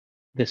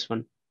 this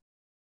one.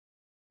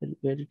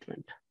 Where it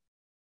went?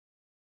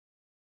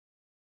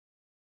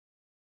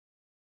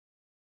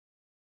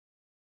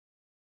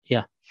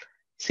 Yeah,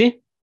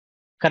 see,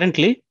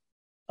 currently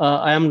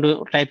I am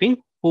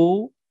typing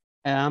who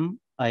am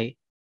I.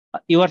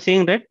 You are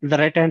seeing that the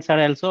right hand side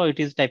also it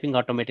is typing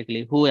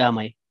automatically who am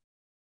I.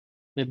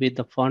 Maybe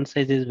the font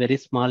size is very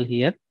small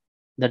here.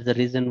 That's the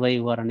reason why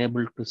you are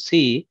unable to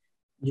see.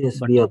 Yes,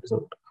 But we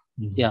observed.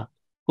 yeah,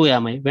 who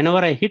am I? Whenever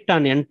I hit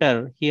on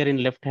enter here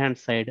in left hand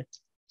side,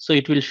 so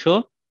it will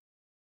show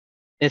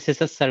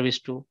SSS service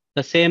 2.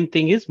 The same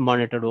thing is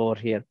monitored over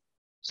here.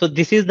 So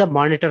this is the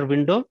monitor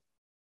window,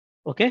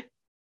 okay?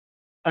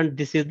 And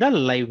this is the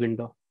live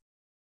window.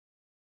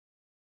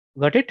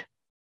 Got it?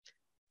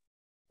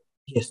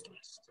 Yes.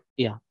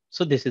 Yeah.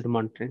 So this is the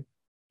monitoring.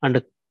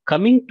 And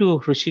coming to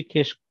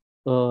Hrishikesh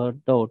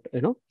doubt,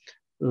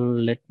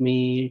 let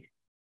me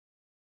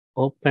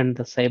open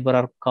the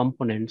CyberArk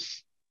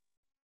components.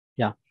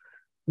 Yeah.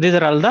 These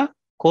are all the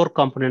core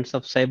components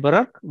of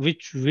CyberArk,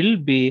 which will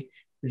be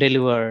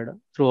delivered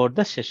throughout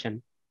the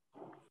session.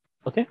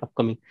 Okay,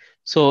 upcoming.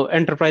 So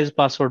enterprise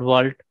password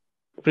vault,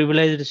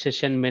 privileged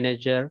session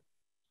manager,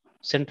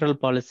 central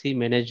policy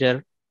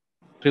manager,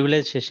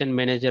 privileged session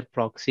manager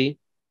proxy.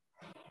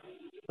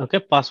 Okay,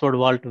 password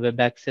vault web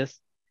access.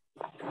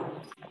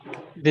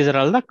 These are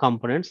all the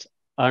components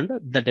and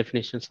the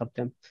definitions of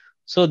them.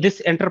 So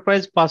this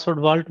enterprise password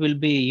vault will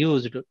be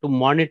used to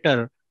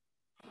monitor,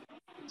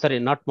 sorry,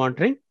 not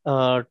monitoring,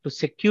 to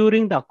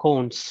securing the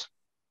accounts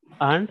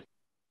and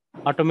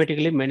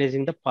automatically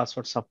managing the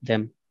passwords of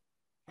them.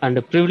 And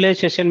the privilege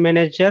session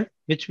manager,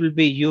 which will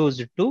be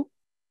used to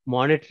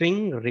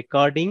monitoring,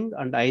 recording,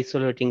 and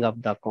isolating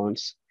of the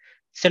accounts.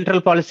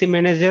 Central policy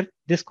manager,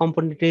 this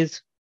component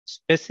is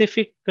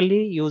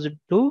specifically used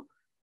to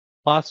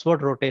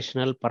password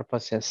rotational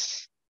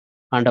purposes.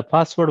 And a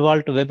password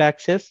vault web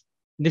access,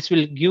 this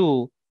will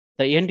give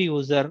the end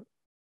user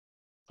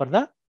for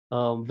the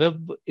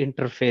web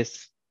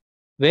interface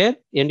where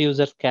end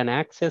users can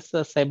access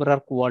the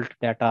CyberArk vault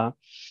data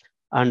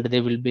and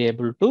they will be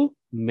able to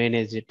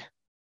manage it.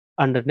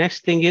 And the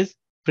next thing is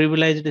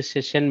privileged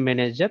session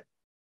manager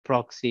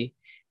proxy.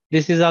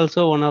 This is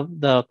also one of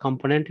the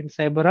component in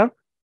CyberArk.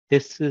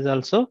 This is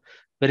also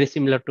very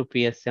similar to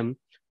PSM,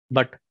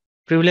 but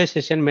privileged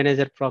session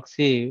manager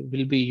proxy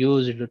will be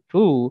used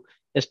to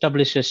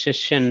establish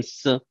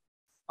sessions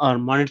or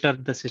monitor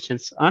the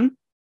sessions on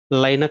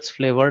Linux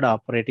flavored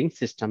operating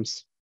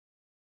systems.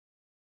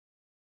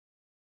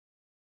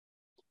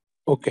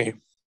 Okay.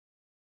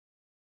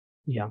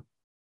 Yeah.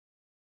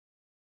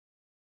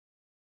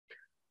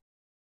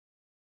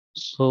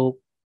 So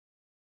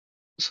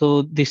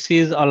this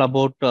is all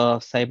about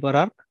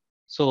CyberArk.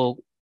 So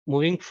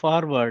moving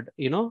forward,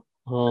 we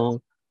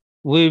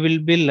will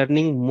be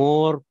learning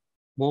more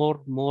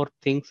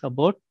things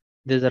about.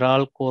 These are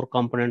all core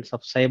components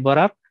of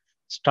CyberArk,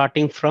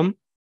 starting from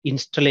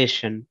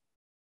installation.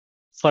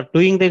 For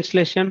doing the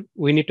installation,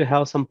 we need to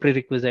have some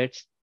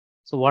prerequisites.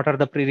 So what are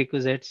the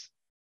prerequisites?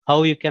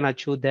 How you can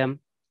achieve them?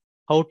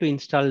 How to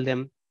install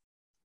them?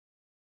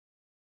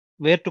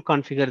 Where to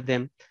configure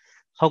them?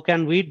 How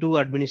can we do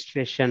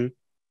administration?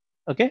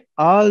 Okay,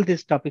 all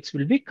these topics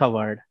will be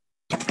covered.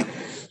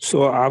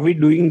 So are we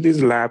doing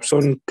these labs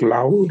on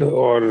cloud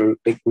or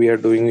like we are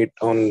doing it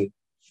on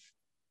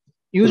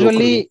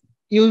Usually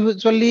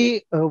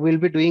locally? we'll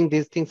be doing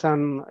these things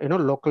on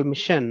local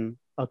mission.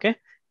 Okay,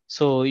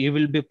 so you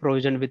will be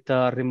provisioned with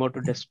a remote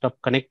desktop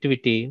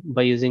connectivity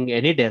by using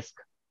any desk,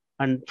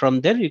 and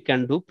from there you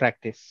can do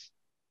practice.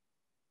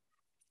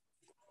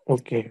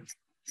 Okay.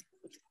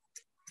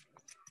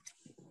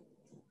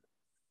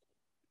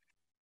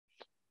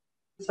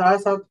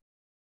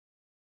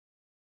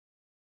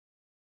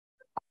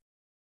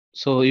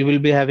 So you will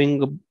be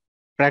having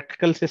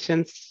practical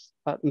sessions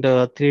and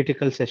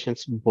theoretical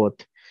sessions both.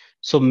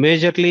 So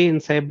majorly in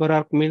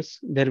CyberArk means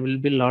there will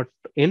be lot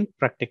in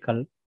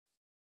practical.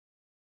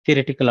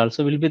 Theoretical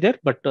also will be there,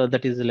 but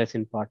that is less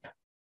in part.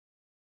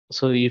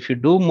 So if you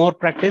do more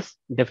practice,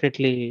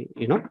 definitely,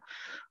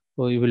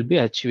 so you will be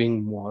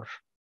achieving more.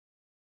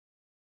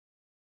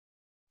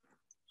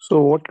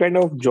 So what kind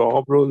of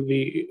job role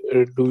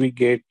do we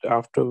get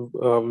after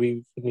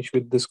we finish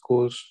with this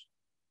course?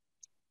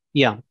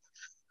 Yeah.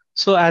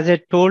 So as I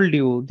told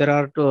you, there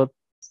are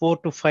 4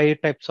 to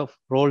 5 types of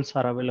roles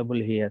are available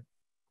here.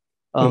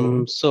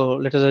 So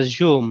let us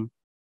assume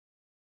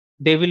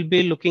they will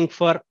be looking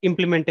for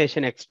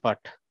implementation expert.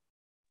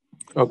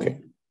 Okay.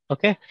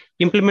 Okay.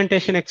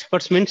 Implementation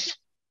experts means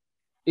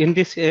in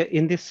this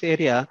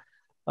area,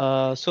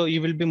 so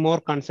you will be more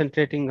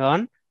concentrating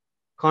on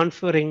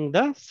configuring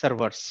the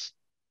servers.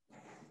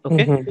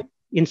 Okay. Mm-hmm.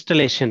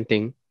 Installation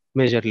thing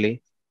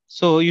majorly.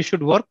 So you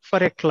should work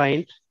for a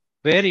client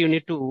where you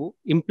need to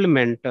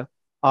implement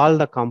all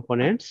the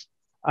components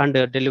and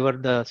deliver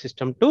the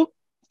system to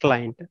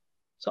client.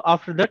 So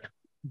after that,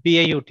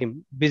 BAU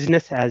team,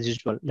 business as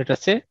usual. Let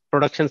us say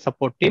production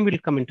support team will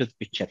come into the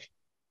picture.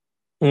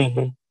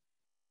 Mm-hmm.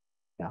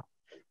 Yeah.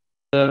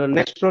 The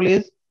next role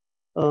is,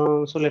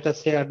 so let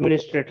us say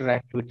administrator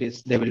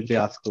activities, they will be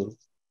asking.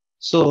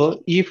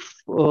 So if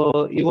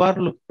you are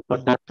looking for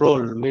that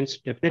role, means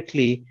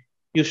definitely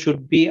you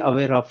should be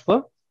aware of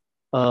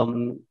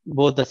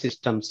both the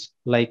systems,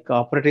 like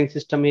operating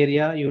system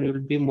area, you will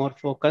be more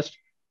focused,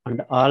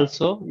 and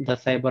also the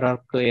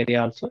CyberArk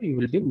area also, you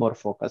will be more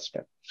focused.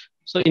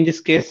 So in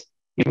this case,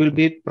 you will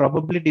be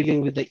probably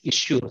dealing with the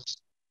issues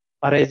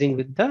arising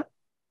with the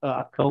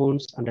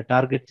accounts and the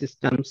target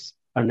systems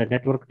and the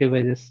network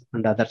devices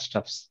and other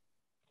stuffs.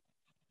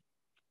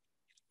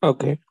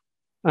 Okay.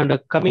 And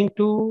coming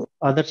to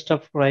other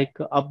stuff like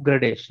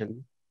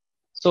upgradation.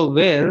 So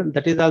where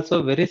that is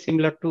also very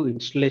similar to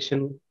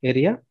installation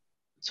area.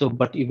 So,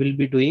 but you will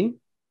be doing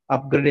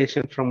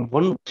upgradation from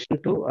one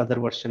version to other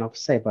version of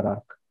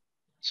CyberArk.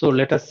 So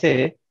let us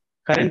say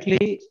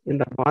currently in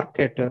the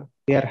market,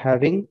 we are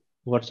having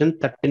version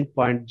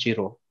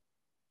 13.0.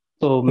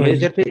 So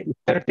Mm-hmm.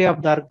 majority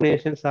of the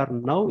organizations are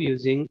now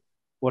using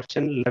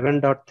version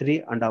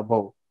 11.3 and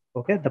above.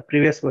 Okay, the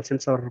previous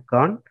versions are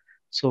gone.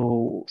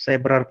 So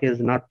CyberArk is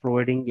not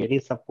providing any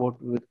support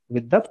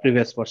with the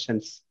previous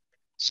versions.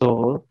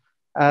 So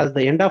as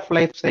the end of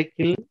life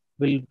cycle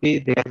will be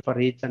there for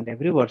each and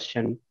every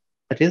version,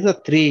 that is the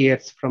 3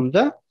 years from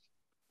the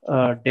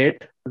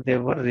date they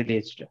were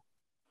released.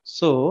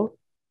 So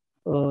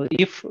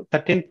if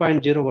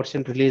 13.0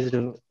 version released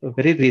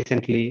very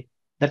recently,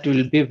 that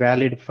will be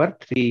valid for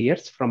 3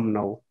 years from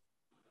now.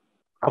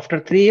 After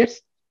 3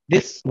 years,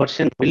 this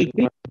version will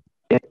be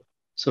there.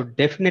 So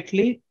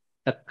definitely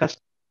the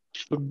customer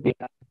should be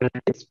under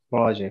this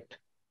project.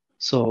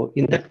 So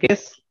in that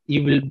case,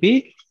 you will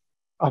be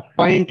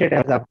appointed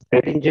as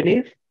upgrade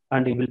engineer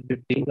and you will be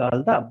doing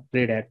all the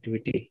upgrade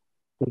activity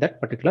in that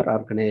particular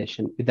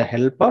organization with the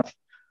help of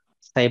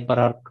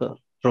CyberArk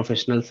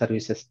professional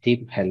services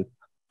team help.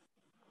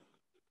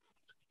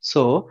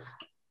 So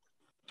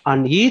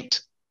on each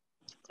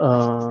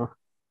uh,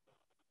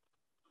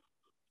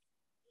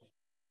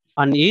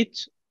 on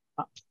each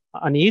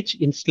on each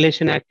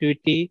installation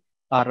activity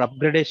or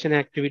upgradation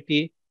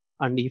activity,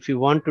 and if you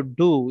want to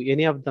do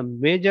any of the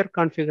major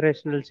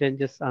configurational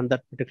changes on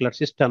that particular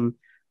system,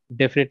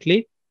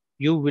 definitely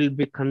you will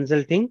be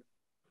consulting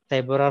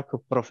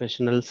CyberArk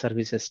professional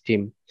services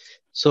team.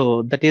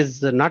 So that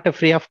is not a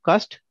free of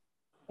cost.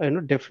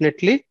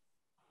 Definitely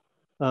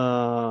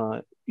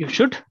you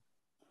should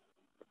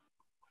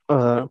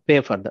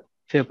pay for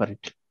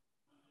it.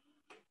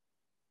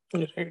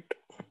 Right.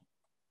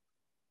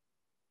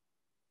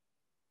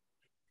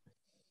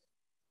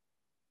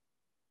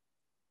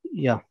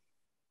 Yeah.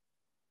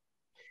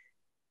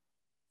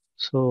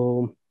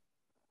 So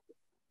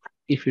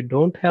if you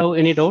don't have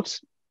any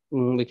doubts,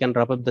 we can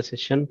wrap up the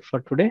session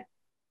for today.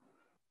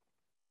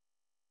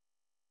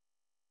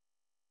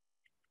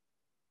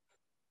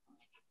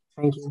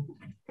 Thank you.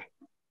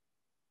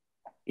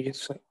 Yes,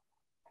 sir.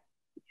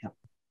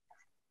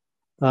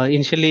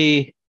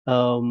 Initially,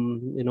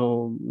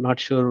 not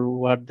sure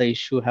what the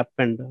issue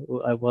happened.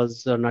 I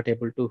was not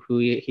able to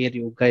hear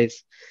you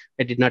guys.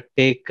 I did not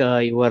take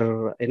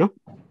your,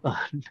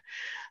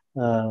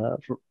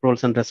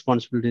 roles and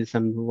responsibilities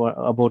and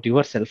about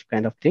yourself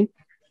kind of thing.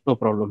 No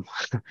problem.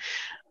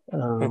 uh,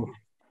 Mhm.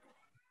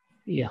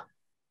 yeah.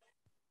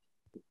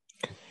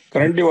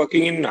 Currently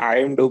working in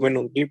IM domain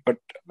only, but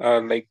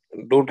like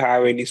don't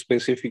have any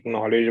specific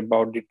knowledge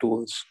about the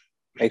tools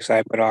like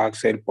CyberArk,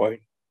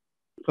 SailPoint.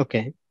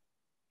 Okay.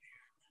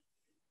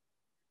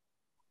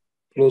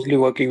 Closely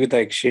working with the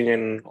Exchange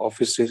and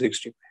Office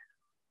 360.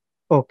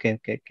 Okay.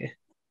 Okay. Okay.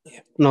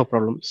 Yeah. No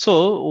problem.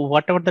 So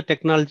whatever the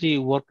technology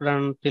you worked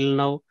on till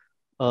now,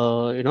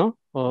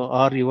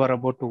 or you are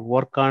about to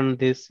work on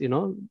this,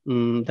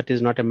 that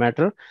is not a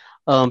matter,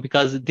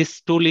 because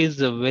this tool is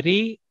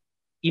very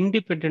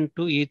independent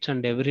to each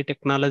and every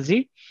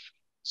technology.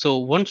 So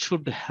one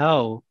should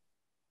have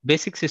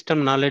basic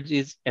system knowledge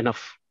is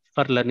enough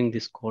for learning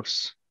this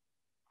course.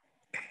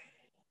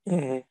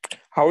 Mhm.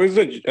 How is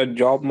the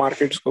job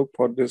market scope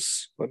for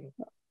this one?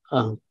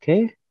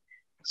 Okay.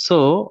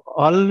 So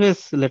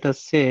always let us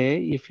say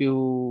if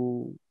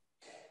you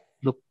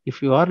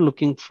are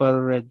looking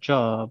for a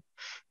job,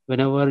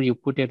 whenever you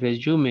put a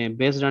resume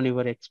based on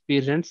your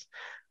experience,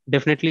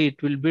 definitely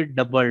it will be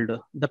doubled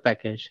the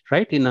package,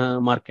 right? In a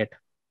market,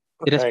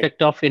 Right.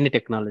 irrespective of any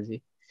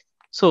technology.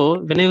 So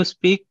when you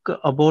speak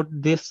about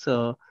this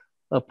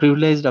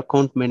privileged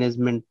account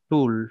management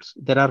tools,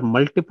 there are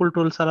multiple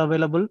tools are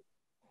available.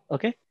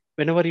 Okay.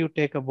 Whenever you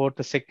take about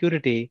the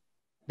security,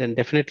 then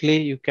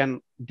definitely you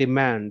can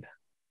demand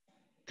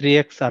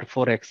 3x or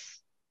 4x,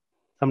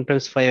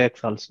 sometimes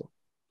 5x also,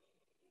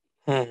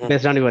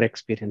 based on your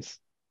experience.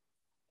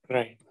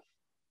 Right.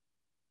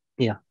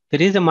 Yeah,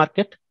 there is a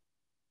market.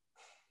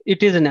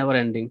 It is never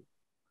ending.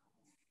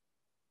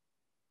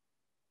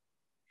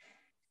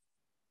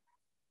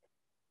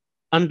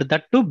 And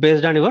that too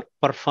based on your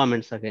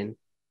performance again,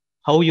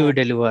 how you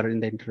deliver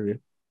in the interview.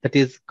 That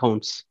is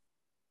counts.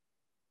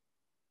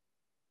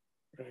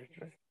 Right,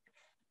 right.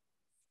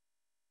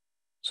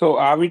 So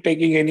are we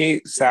taking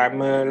any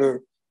SAML,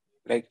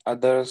 like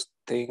other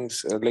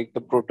things, like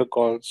the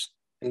protocols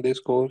in this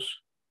course?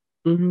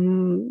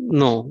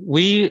 No,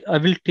 I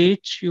will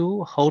teach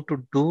you how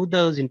to do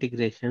those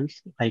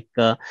integrations like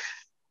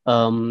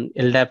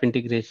LDAP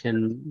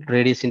integration,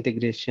 Redis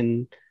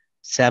integration,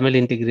 SAML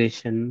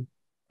integration,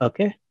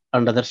 okay,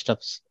 and other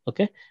stuffs,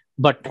 okay.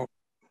 But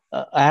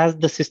as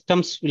the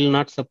systems will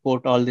not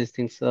support all these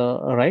things,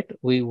 right?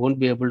 We won't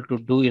be able to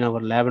do in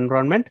our lab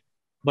environment,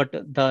 but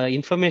the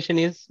information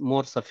is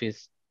more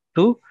sufficient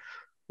to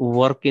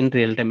work in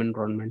real-time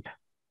environment.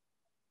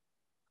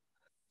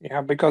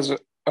 Yeah, because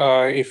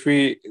if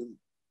we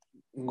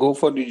go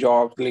for the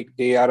job, like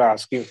they are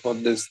asking for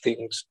these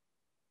things,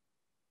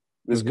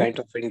 this kind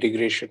of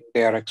integration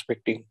they are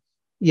expecting.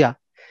 Yeah.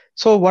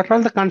 So what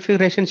are the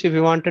configurations if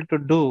you wanted to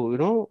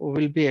do,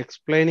 we'll be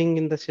explaining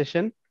in the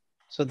session.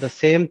 So the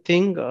same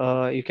thing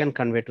you can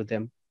convey to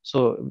them.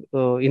 So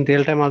in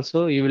real time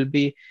also, you will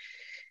be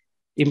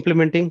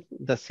implementing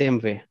the same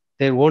way.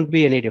 There won't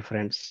be any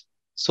difference.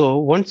 So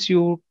once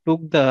you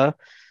took the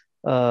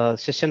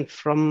session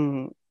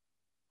from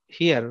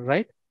here,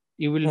 right,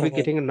 you will be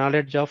getting a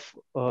knowledge of,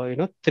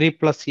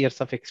 3+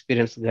 years of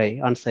experience guy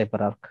on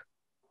CyberArk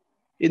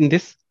in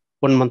this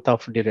 1 month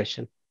of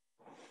duration.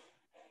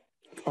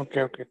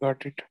 Okay,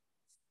 got it.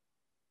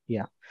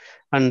 Yeah.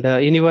 And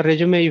in your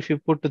resume, if you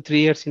put 3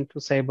 years into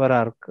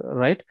CyberArk,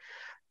 right,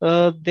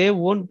 they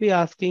won't be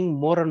asking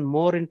more and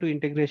more into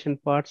integration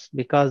parts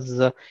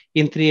because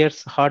in 3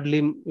 years,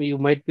 hardly you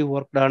might be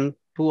worked on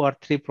 2 or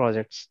 3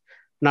 projects,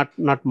 not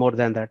more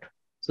than that.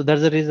 So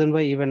that's the reason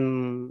why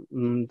even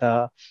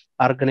the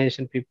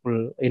organization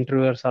people,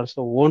 interviewers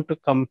also want to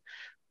come,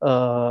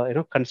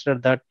 consider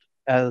that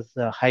as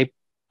a high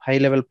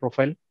level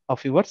profile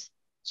of yours.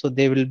 So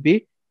they will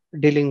be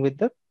dealing with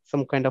the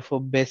some kind of a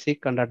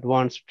basic and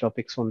advanced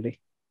topics only.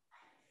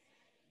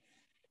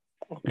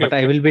 But I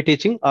Okay. will be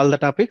teaching all the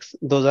topics.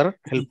 Those are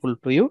helpful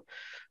to you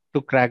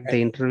to crack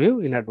the interview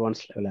in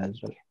advanced level as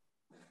well.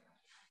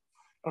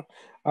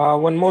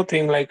 One more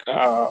thing, like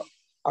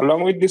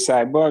along with the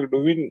CyberArk, do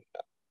we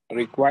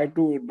require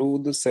to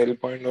do the cell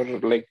point or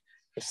like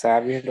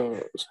Savient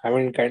or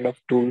Savient kind of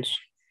tools?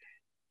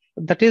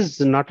 That is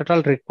not at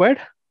all required,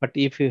 but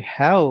if you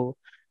have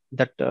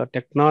that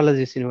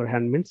technologies in your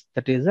hand means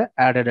that is an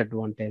added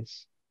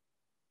advantage.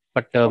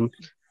 But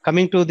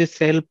coming to the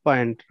sale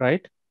point,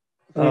 right?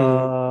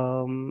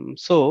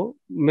 So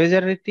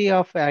majority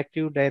of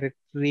Active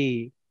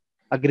Directory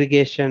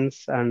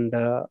aggregations and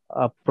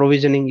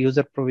provisioning,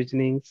 user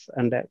provisionings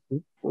and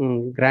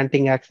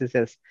granting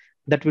accesses,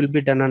 that will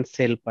be done on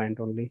SailPoint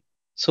only.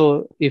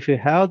 So if you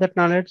have that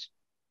knowledge,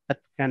 that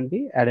can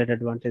be added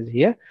advantage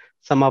here.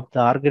 Some of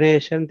the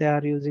organization, they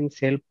are using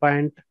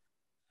SailPoint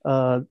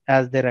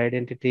as their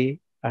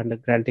identity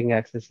and granting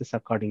accesses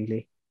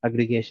accordingly,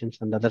 aggregations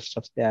and other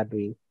stuff they are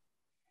doing.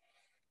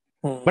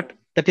 But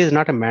that is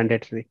not a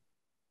mandatory.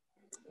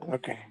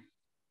 Okay.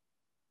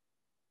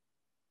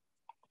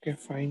 Okay,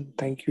 fine.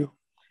 Thank you.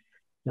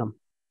 Yeah.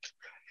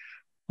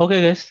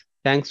 Okay, guys.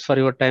 Thanks for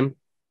your time.